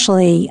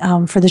 especially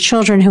for the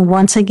children who,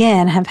 once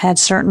again, have had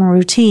certain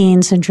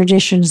routines and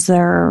traditions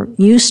they're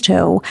used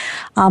to.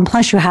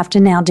 Plus, you have to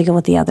now deal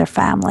with the other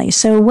family.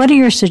 So what are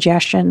your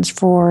suggestions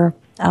for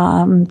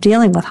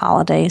dealing with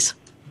holidays?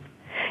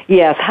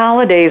 Yes,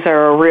 holidays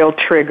are a real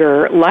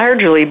trigger,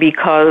 largely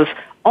because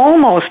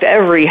almost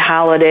every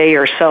holiday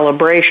or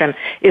celebration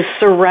is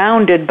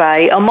surrounded by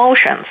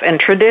emotions and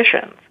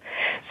traditions.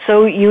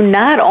 So you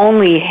not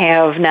only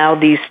have now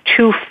these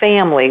two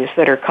families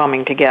that are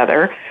coming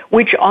together,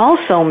 which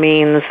also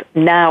means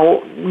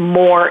now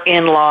more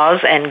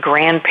in-laws and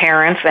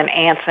grandparents and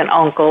aunts and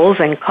uncles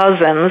and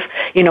cousins.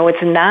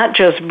 It's not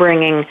just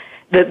bringing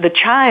the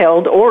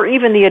child or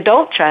even the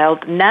adult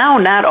child now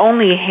not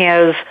only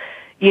has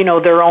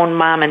their own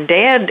mom and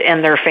dad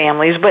and their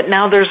families, but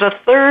now there's a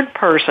third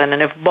person.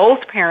 And if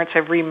both parents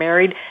have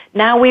remarried,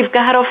 now we've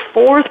got a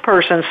fourth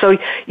person. So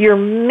you're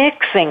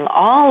mixing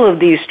all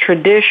of these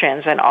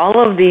traditions and all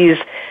of these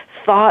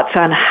thoughts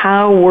on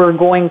how we're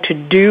going to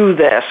do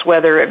this,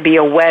 whether it be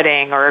a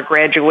wedding or a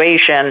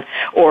graduation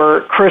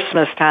or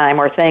Christmas time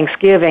or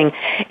Thanksgiving.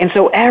 And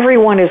so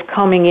everyone is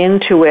coming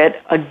into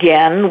it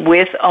again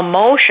with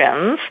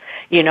emotions.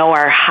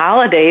 Our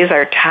holidays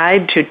are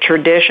tied to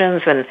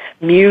traditions and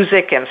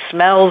music and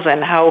smells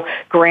and how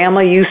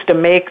grandma used to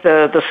make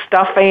the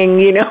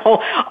stuffing,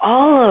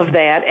 all of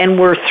that. And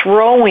we're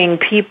throwing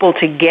people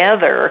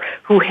together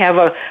who have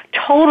a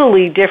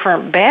totally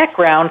different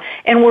background,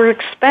 and we're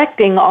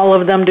expecting all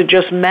of them to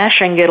just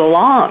mesh and get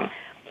along.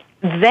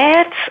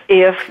 that's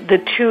if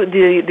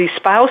the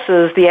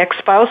spouses, the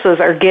ex-spouses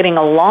are getting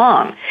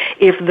along.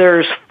 If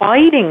there's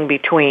fighting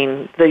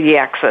between the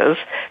exes,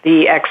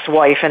 the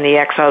ex-wife and the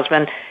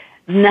ex-husband,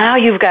 now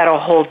you've got a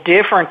whole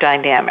different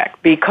dynamic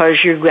because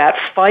you've got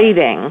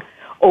fighting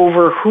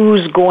over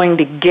who's going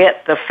to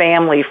get the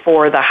family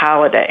for the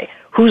holiday,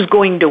 who's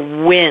going to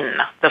win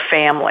the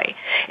family.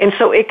 And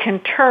so it can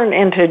turn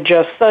into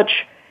just such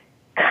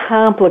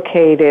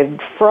complicated,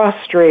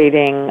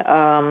 frustrating,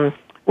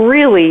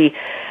 really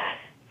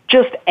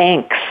just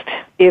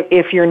angst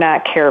if you're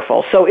not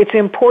careful. So it's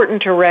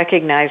important to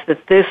recognize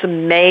that this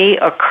may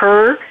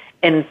occur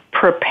and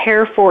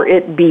prepare for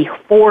it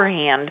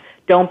beforehand.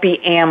 Don't be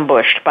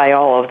ambushed by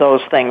all of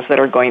those things that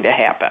are going to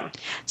happen.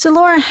 So,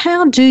 Laura,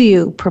 how do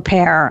you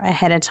prepare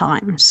ahead of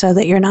time so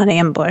that you're not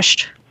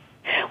ambushed?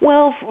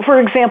 Well, for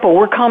example,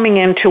 we're coming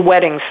into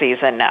wedding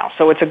season now,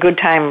 so it's a good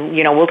time,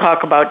 we'll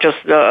talk about just,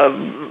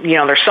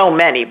 there's so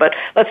many, but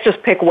let's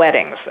just pick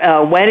weddings.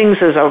 Weddings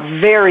is a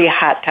very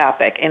hot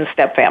topic in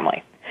step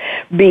family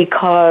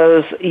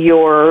because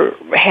you're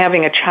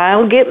having a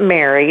child get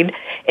married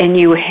and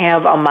you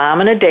have a mom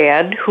and a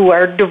dad who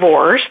are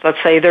divorced. Let's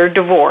say they're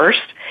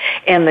divorced,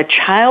 and the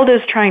child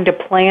is trying to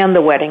plan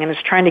the wedding and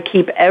is trying to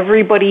keep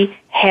everybody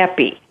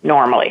happy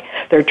normally.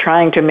 They're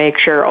trying to make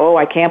sure,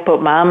 I can't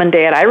put mom and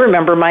dad. I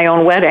remember my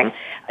own wedding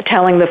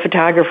telling the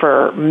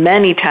photographer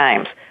many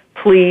times,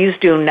 please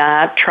do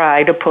not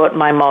try to put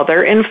my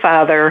mother and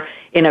father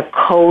in a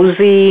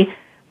cozy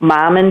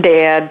mom and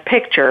dad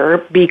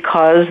picture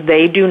because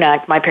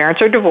my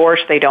parents are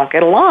divorced, they don't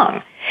get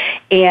along.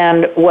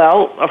 And,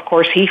 well, of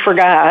course, he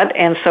forgot,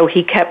 and so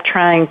he kept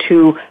trying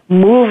to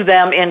move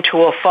them into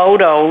a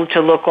photo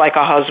to look like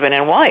a husband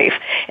and wife.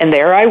 And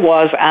there I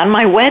was on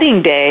my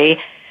wedding day,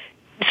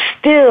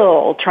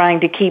 still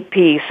trying to keep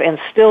peace and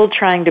still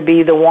trying to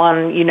be the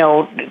one,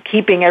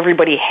 keeping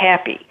everybody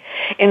happy.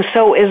 And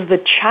so as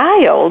the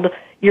child,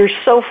 you're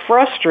so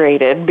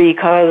frustrated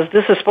because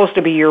this is supposed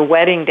to be your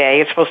wedding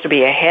day. It's supposed to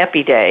be a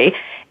happy day.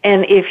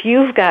 And if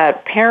you've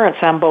got parents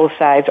on both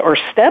sides or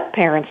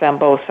step-parents on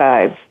both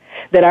sides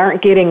that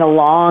aren't getting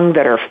along,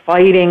 that are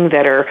fighting,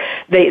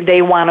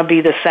 they want to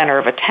be the center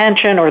of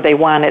attention or they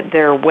want it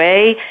their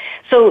way.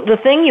 So the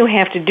thing you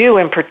have to do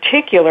in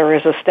particular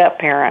as a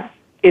step-parent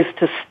is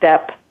to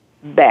step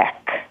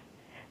back.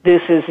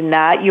 This is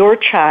not your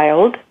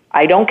child.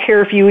 I don't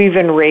care if you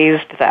even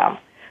raised them.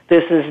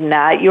 This is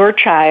not your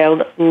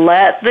child.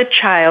 Let the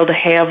child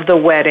have the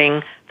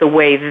wedding the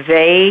way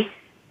they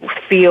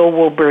feel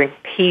will bring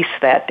peace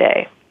that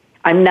day.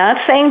 I'm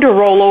not saying to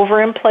roll over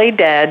and play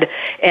dead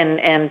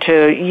and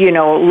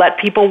to, let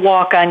people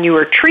walk on you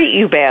or treat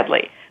you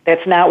badly.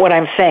 That's not what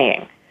I'm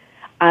saying.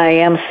 I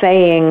am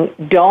saying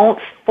don't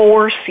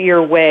force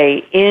your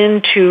way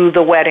into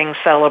the wedding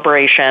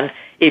celebration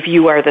if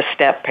you are the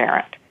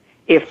step-parent.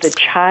 If the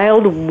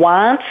child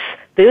wants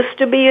this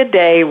to be a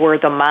day where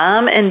the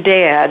mom and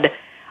dad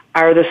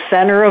are the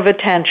center of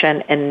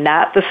attention and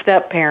not the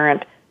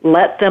step-parent,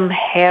 let them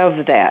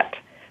have that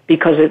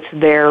because it's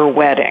their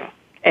wedding.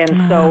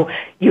 And so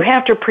you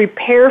have to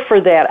prepare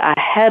for that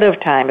ahead of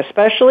time,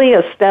 especially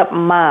a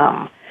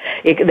stepmom.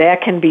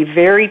 That can be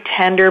very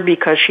tender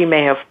because she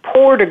may have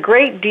poured a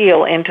great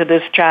deal into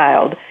this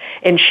child,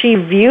 and she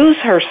views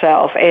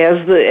herself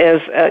as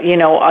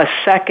a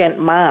second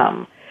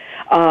mom.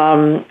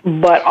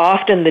 But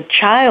often the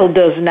child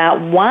does not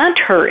want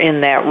her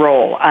in that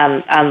role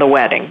on the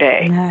wedding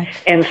day.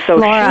 And so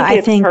Laura,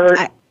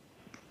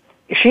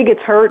 she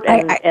gets hurt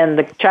and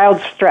the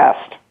child's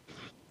stressed.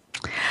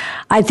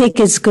 I think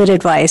it's good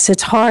advice.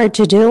 It's hard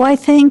to do, I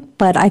think,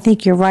 but I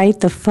think you're right.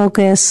 The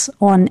focus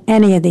on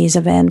any of these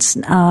events,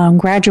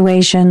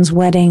 graduations,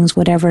 weddings,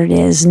 whatever it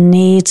is,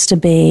 needs to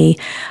be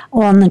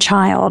on the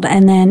child,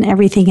 and then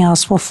everything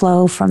else will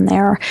flow from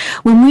there.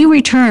 When we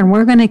return,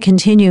 we're going to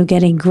continue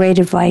getting great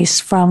advice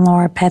from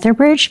Laura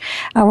Petherbridge.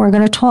 We're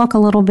going to talk a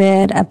little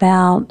bit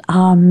about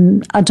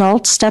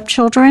adult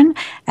stepchildren,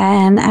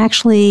 and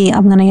actually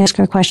I'm going to ask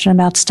her a question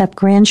about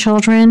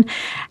step-grandchildren,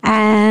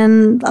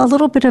 and a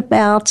little bit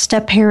about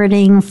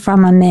step-parenting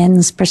from a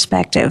men's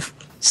perspective.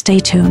 Stay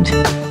tuned.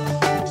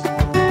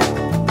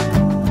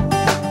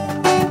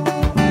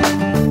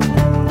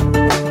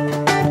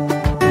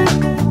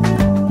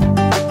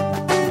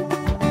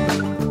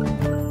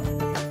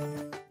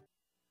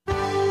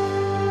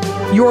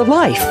 Your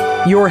life,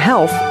 your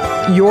health,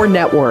 your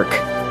network.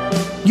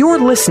 You're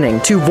listening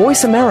to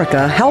Voice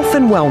America Health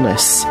and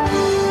Wellness.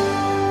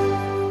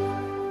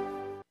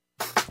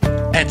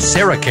 At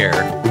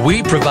SarahCare,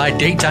 we provide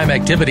daytime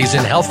activities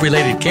and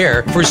health-related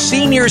care for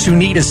seniors who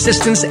need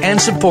assistance and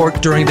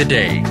support during the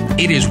day.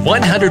 It is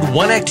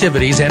 101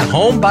 activities and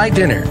home by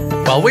dinner.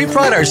 While we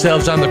pride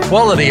ourselves on the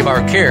quality of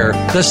our care,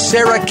 the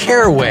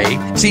SarahCare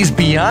way sees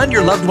beyond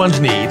your loved one's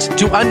needs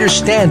to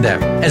understand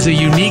them as a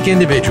unique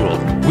individual.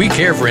 We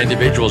care for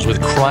individuals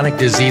with chronic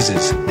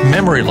diseases,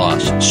 memory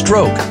loss,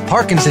 stroke,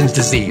 Parkinson's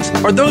disease,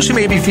 or those who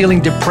may be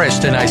feeling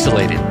depressed and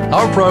isolated.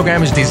 Our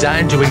program is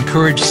designed to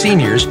encourage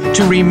seniors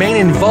to remain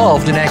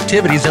involved in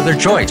activities of their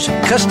choice,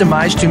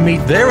 customized to meet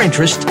their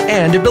interests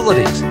and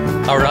abilities.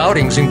 Our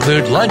outings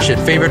include lunch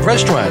at favorite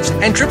restaurants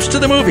and trips to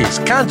the movies,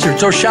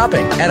 concerts, or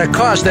shopping at a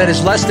cost that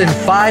is less than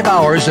 5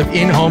 hours of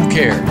in-home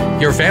care.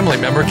 Your family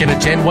member can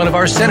attend one of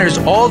our centers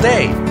all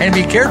day and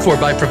be cared for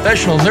by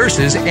professional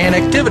nurses and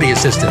activity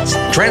assistants.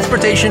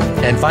 Transportation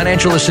and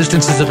financial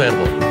assistance is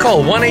available.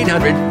 Call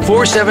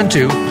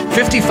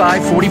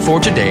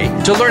 1-800-472-5544 today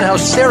to learn how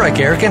Sarah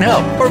Care can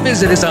help, or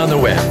visit us on the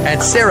web at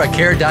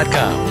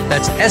sarahcare.com.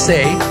 That's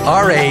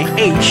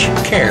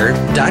SARAH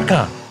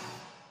care.com.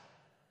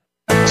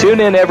 Tune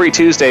in every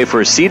Tuesday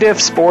for C. diff,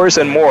 spores,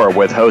 and more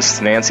with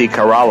hosts Nancy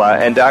Caralla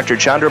and Dr.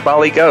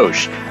 Chandrabali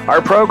Ghosh.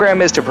 Our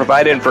program is to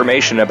provide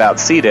information about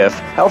C. diff,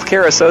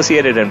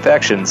 healthcare-associated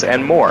infections,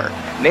 and more.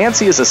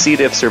 Nancy is a C.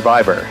 diff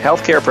survivor,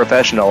 healthcare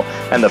professional,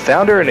 and the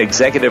founder and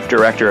executive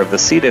director of the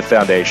C. diff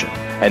Foundation.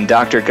 And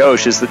Dr.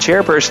 Ghosh is the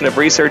chairperson of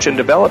research and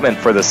development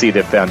for the C.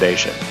 diff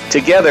Foundation.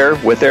 Together,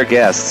 with their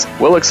guests,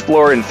 we'll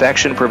explore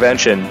infection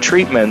prevention,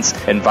 treatments,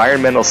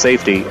 environmental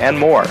safety, and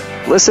more.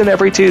 Listen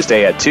every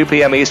Tuesday at 2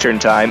 p.m. Eastern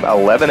Time,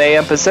 11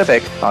 a.m.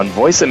 Pacific on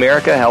Voice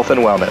America Health and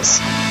Wellness.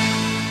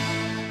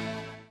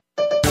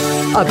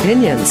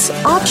 Opinions,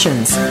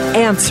 options,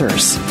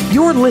 answers.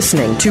 You're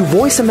listening to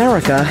Voice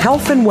America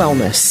Health and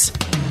Wellness.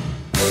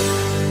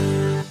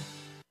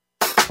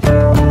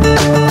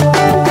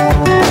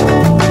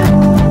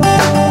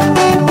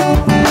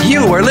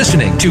 You are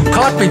listening to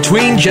Caught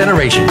Between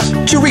Generations.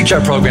 To reach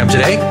our program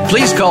today,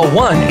 please call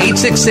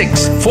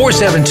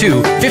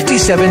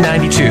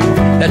 1-866-472-5792.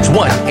 That's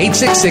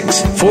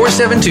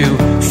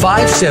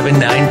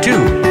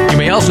 1-866-472-5792. You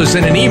may also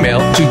send an email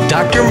to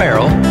Dr.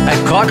 Merrill at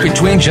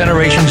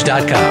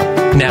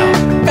CaughtBetweenGenerations.com. Now,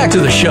 back to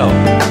the show.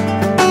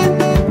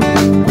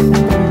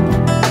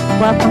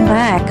 Welcome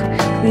back.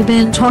 We've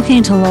been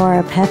talking to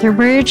Laura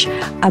Petherbridge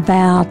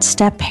about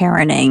step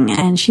parenting,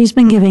 and she's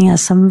been giving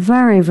us some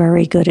very,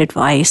 very good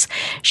advice.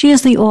 She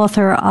is the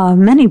author of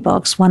many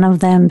books, one of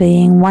them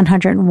being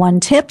 101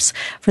 Tips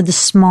for the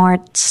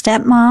Smart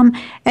Stepmom,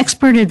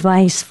 expert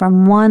advice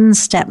from one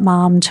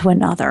stepmom to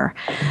another.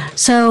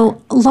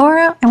 So,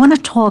 Laura, I want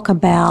to talk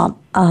about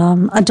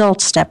adult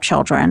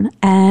stepchildren,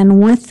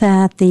 and with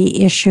that,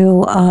 the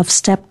issue of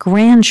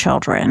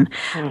step-grandchildren.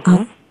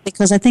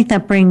 Because I think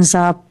that brings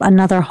up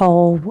another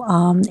whole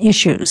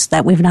issues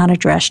that we've not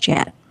addressed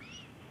yet.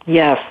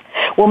 Yes.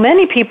 Well,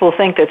 many people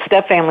think that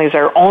step families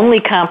are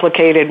only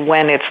complicated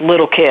when it's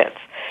little kids,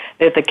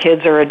 that the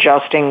kids are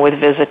adjusting with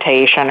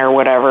visitation or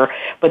whatever.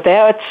 But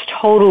that's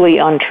totally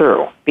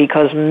untrue,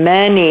 because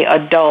many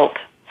adult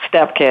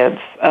stepkids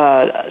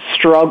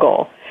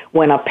struggle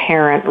when a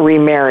parent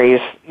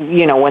remarries,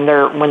 when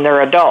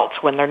they're adults,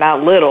 when they're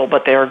not little,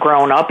 but they're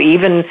grown up,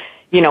 even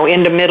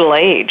into middle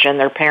age, and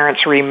their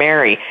parents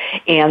remarry.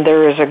 And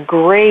there is a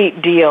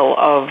great deal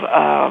of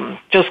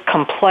just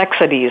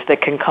complexities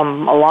that can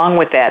come along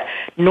with that.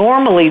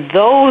 Normally,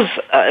 those,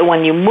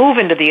 when you move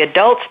into the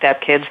adult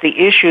stepkids,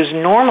 the issues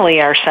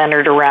normally are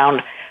centered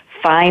around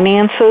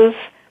finances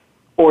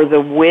or the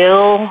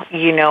will,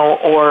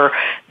 or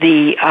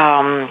the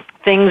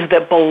things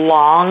that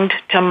belonged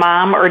to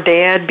mom or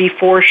dad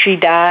before she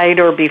died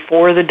or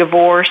before the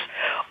divorce,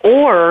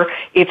 or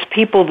it's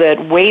people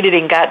that waited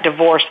and got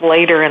divorced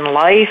later in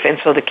life, and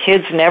so the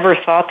kids never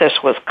thought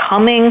this was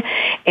coming.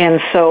 And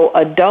so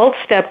adult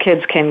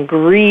stepkids can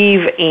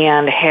grieve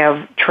and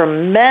have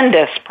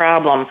tremendous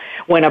problem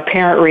when a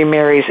parent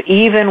remarries,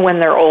 even when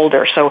they're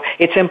older. So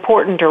it's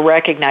important to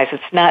recognize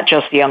it's not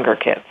just younger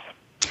kids.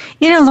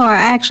 Laura,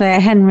 actually, I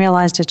hadn't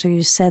realized it till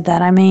you said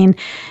that. I mean,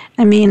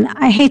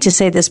 I hate to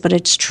say this, but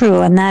it's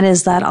true, and that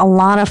is that a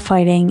lot of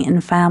fighting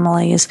in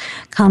families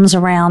comes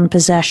around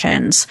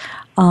possessions,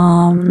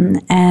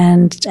 and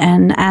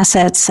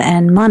assets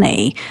and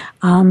money.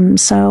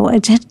 So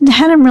it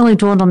hadn't really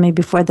dawned on me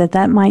before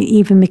that might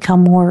even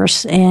become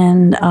worse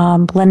in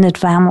blended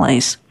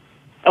families.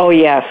 Oh,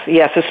 yes,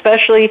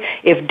 especially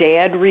if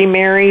dad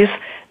remarries.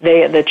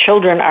 The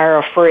children are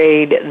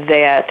afraid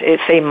that,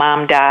 say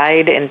mom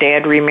died and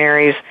dad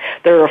remarries,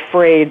 they're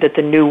afraid that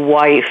the new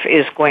wife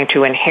is going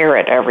to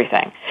inherit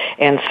everything.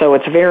 And so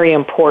it's very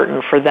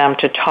important for them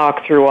to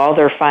talk through all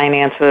their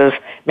finances,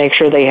 make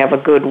sure they have a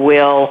good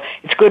will.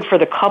 It's good for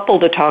the couple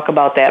to talk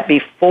about that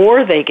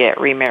before they get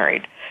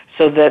remarried,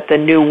 so that the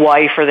new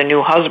wife or the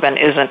new husband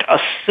isn't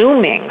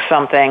assuming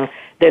something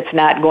that's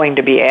not going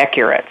to be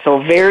accurate. So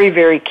very,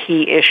 very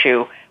key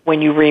issue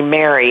when you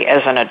remarry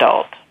as an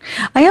adult.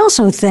 I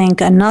also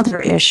think another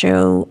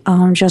issue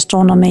just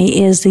dawned on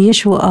me is the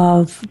issue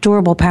of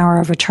durable power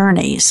of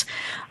attorneys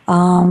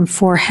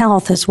for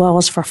health as well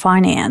as for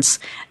finance.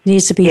 It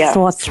needs to be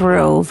thought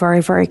through very,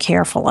 very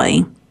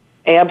carefully.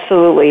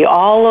 Absolutely.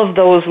 All of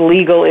those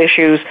legal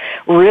issues,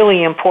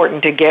 really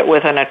important to get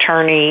with an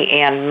attorney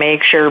and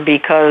make sure,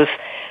 because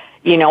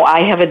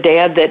I have a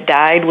dad that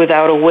died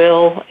without a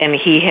will, and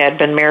he had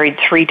been married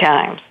 3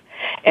 times.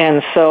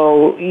 And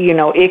so,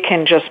 it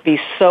can just be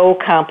so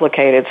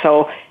complicated.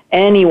 So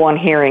anyone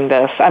hearing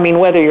this,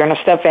 whether you're in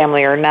a step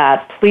family or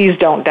not, please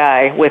don't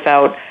die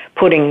without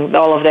putting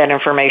all of that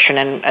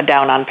information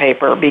down on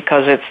paper,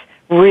 because it's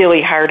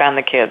really hard on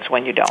the kids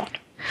when you don't.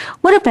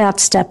 What about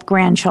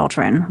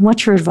step-grandchildren?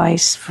 What's your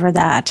advice for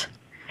that?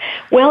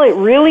 Well, it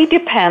really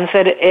depends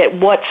at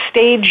what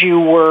stage you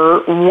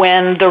were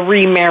when the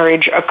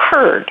remarriage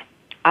occurred.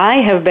 I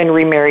have been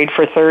remarried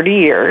for 30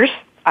 years.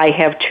 I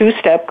have 2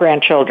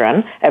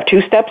 step-grandchildren. I have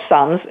 2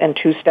 step-sons and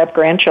 2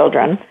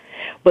 step-grandchildren.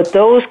 But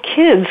those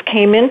kids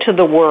came into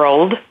the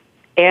world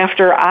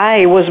after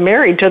I was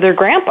married to their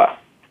grandpa.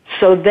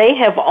 So they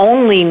have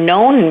only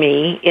known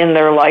me in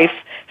their life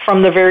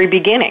from the very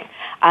beginning.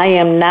 I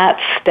am not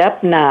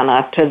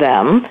step-nana to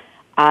them.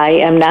 I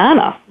am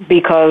Nana,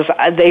 because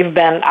they've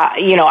been,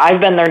 I've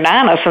been their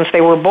Nana since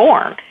they were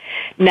born.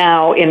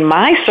 Now, in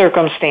my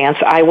circumstance,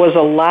 I was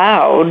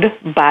allowed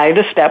by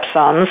the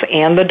stepsons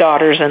and the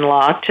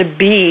daughters-in-law to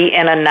be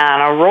in a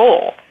Nana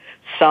role.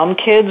 Some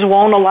kids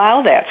won't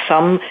allow that.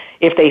 Some,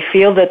 if they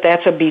feel that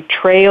that's a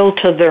betrayal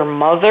to their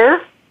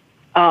mother,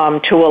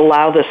 to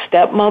allow the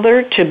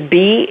stepmother to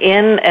be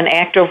in an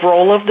active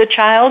role of the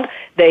child,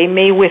 they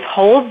may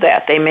withhold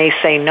that. They may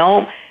say,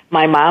 no,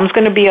 my mom's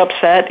going to be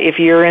upset if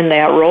you're in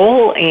that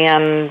role,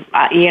 and,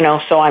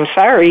 so I'm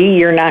sorry,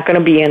 you're not going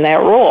to be in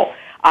that role.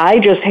 I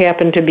just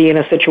happened to be in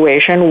a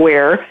situation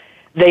where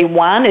they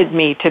wanted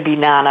me to be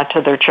Nana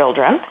to their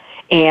children,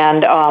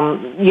 and,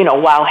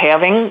 while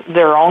having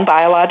their own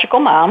biological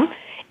mom,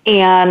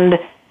 and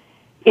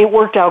it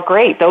worked out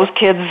great. Those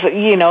kids,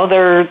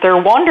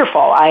 they're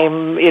wonderful.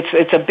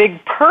 It's a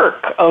big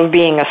perk of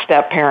being a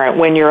step parent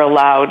when you're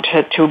allowed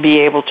to be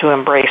able to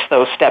embrace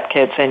those step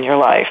kids in your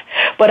life.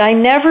 But I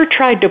never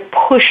tried to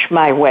push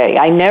my way.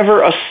 I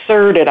never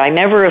asserted, I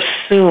never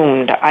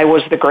assumed I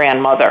was the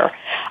grandmother.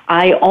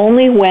 I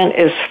only went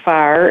as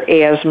far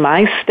as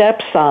my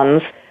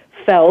stepsons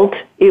felt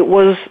it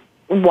was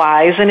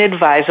wise and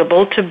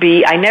advisable to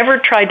be. I never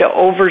tried to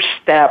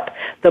overstep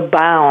the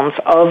bounds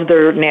of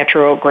their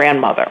natural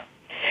grandmother.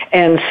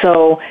 And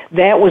so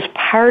that was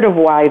part of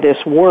why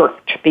this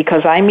worked,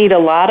 because I meet a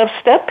lot of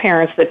step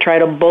parents that try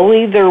to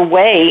bully their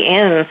way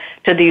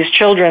into these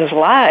children's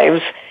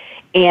lives,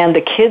 and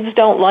the kids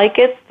don't like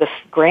it, the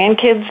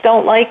grandkids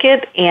don't like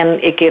it,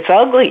 and it gets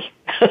ugly.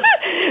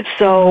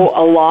 So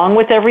along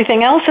with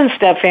everything else in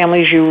step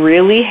families, you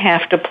really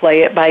have to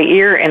play it by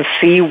ear and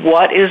see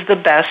what is the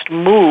best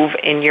move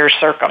in your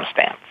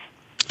circumstance.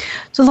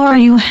 So, Laura,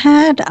 you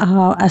had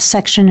a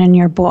section in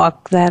your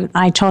book that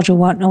I told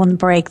you on the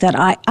break that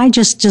I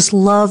just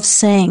love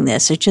saying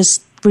this. It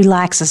just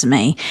relaxes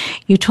me.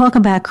 You talk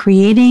about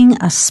creating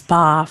a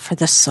spa for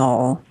the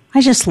soul.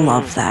 I just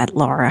love that,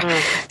 Laura.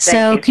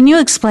 So can you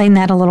explain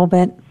that a little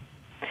bit?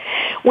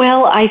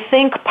 Well, I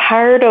think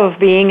part of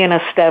being in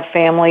a step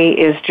family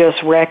is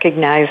just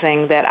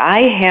recognizing that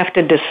I have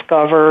to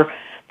discover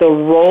the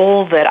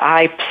role that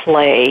I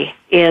play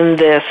in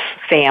this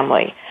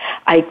family.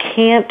 I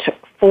can't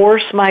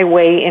force my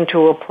way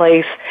into a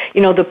place.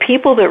 The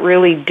people that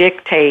really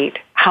dictate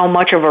how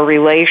much of a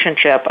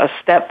relationship a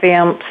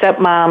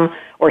stepmom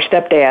or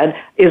stepdad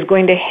is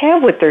going to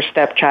have with their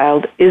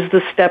stepchild is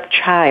the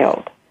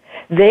stepchild.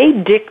 They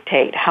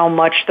dictate how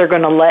much they're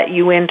going to let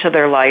you into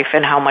their life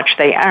and how much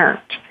they aren't.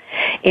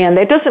 And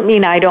that doesn't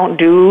mean I don't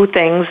do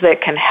things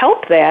that can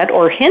help that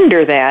or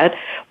hinder that,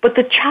 but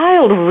the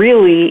child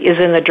really is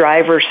in the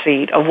driver's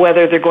seat of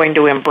whether they're going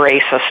to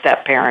embrace a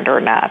step-parent or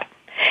not.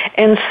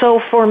 And so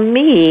for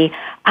me,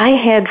 I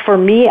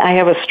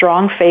have a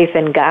strong faith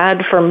in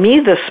God. For me,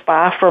 the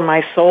spa for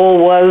my soul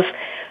was,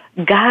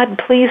 God,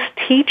 please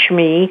teach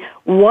me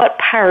what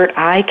part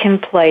I can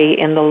play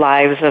in the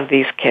lives of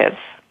these kids.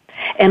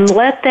 And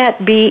let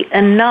that be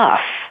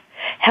enough.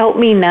 Help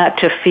me not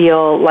to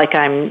feel like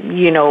I'm,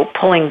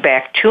 pulling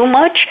back too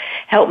much.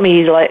 Help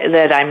me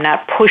that I'm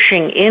not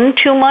pushing in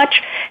too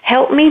much.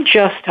 Help me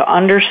just to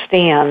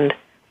understand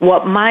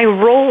what my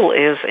role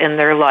is in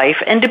their life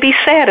and to be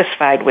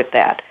satisfied with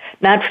that.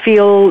 Not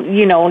feel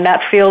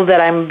that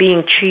I'm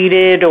being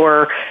cheated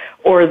or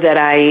that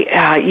I,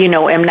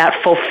 am not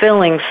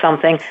fulfilling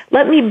something.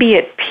 Let me be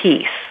at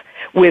peace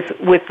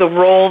with the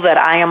role that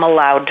I am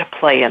allowed to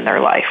play in their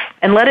life,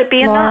 and let it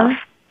be enough.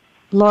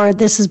 Laura,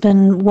 this has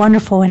been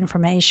wonderful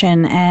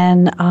information,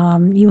 and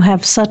you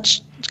have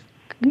such,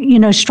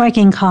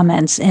 striking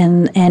comments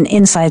and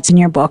insights in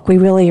your book. We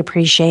really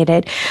appreciate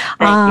it.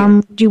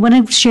 Thank you. Do you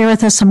want to share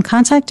with us some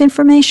contact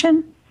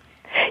information?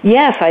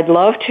 Yes, I'd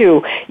love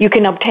to. You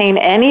can obtain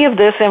any of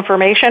this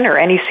information or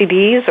any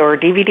CDs or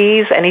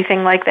DVDs,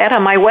 anything like that,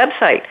 on my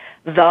website,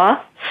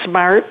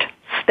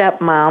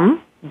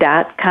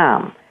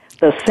 thesmartstepmom.com.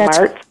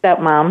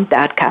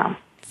 thesmartstepmom.com.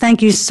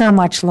 Thank you so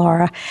much,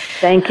 Laura.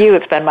 Thank you.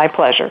 It's been my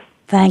pleasure.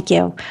 Thank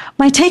you.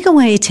 My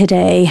takeaway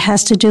today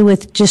has to do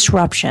with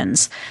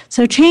disruptions.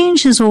 So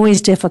change is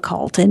always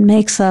difficult. It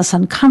makes us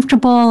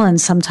uncomfortable and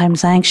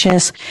sometimes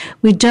anxious.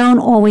 We don't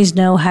always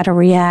know how to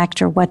react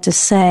or what to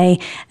say.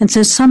 And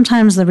so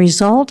sometimes the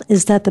result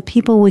is that the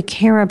people we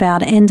care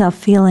about end up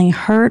feeling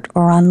hurt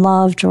or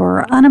unloved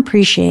or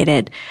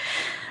unappreciated.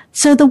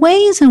 So the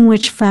ways in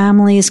which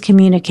families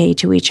communicate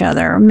to each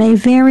other may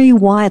vary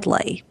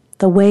widely.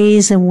 The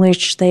ways in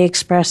which they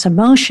express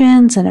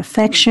emotions and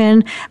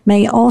affection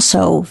may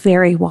also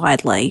vary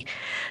widely.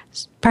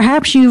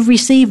 Perhaps you've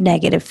received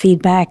negative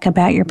feedback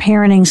about your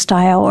parenting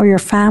style or your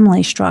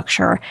family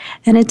structure,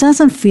 and it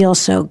doesn't feel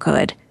so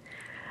good.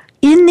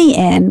 In the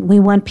end,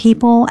 we want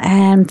people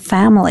and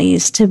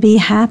families to be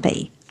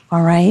happy,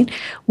 all right?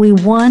 We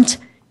want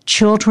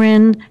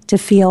children to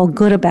feel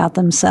good about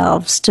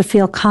themselves, to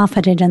feel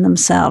confident in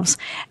themselves.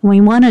 And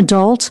we want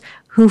adults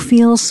who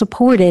feel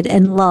supported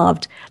and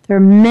loved. There are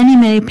many,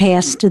 many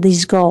paths to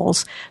these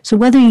goals. So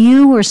whether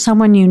you or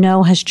someone you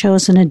know has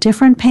chosen a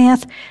different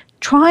path,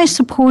 try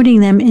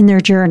supporting them in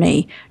their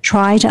journey.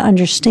 Try to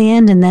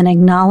understand and then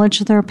acknowledge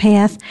their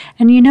path.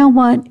 And you know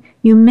what?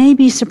 You may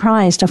be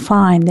surprised to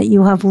find that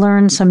you have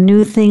learned some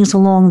new things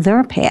along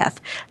their path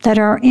that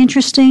are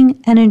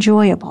interesting and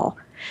enjoyable.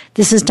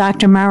 This is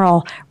Dr.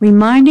 Merrill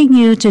reminding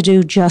you to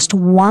do just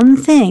one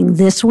thing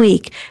this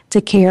week to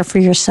care for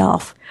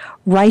yourself.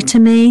 Write to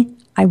me.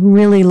 I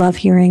really love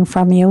hearing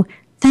from you.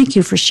 Thank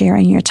you for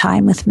sharing your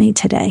time with me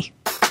today.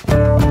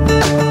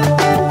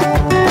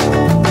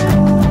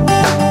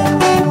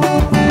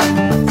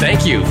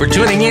 Thank you for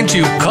tuning in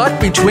to Caught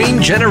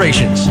Between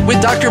Generations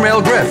with Dr.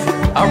 Mel Griff.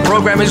 Our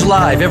program is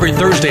live every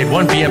Thursday at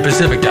 1 p.m.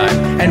 Pacific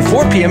Time and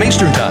 4 p.m.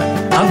 Eastern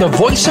Time on the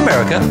Voice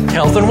America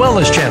Health and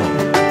Wellness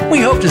Channel. We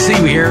hope to see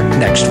you here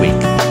next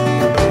week.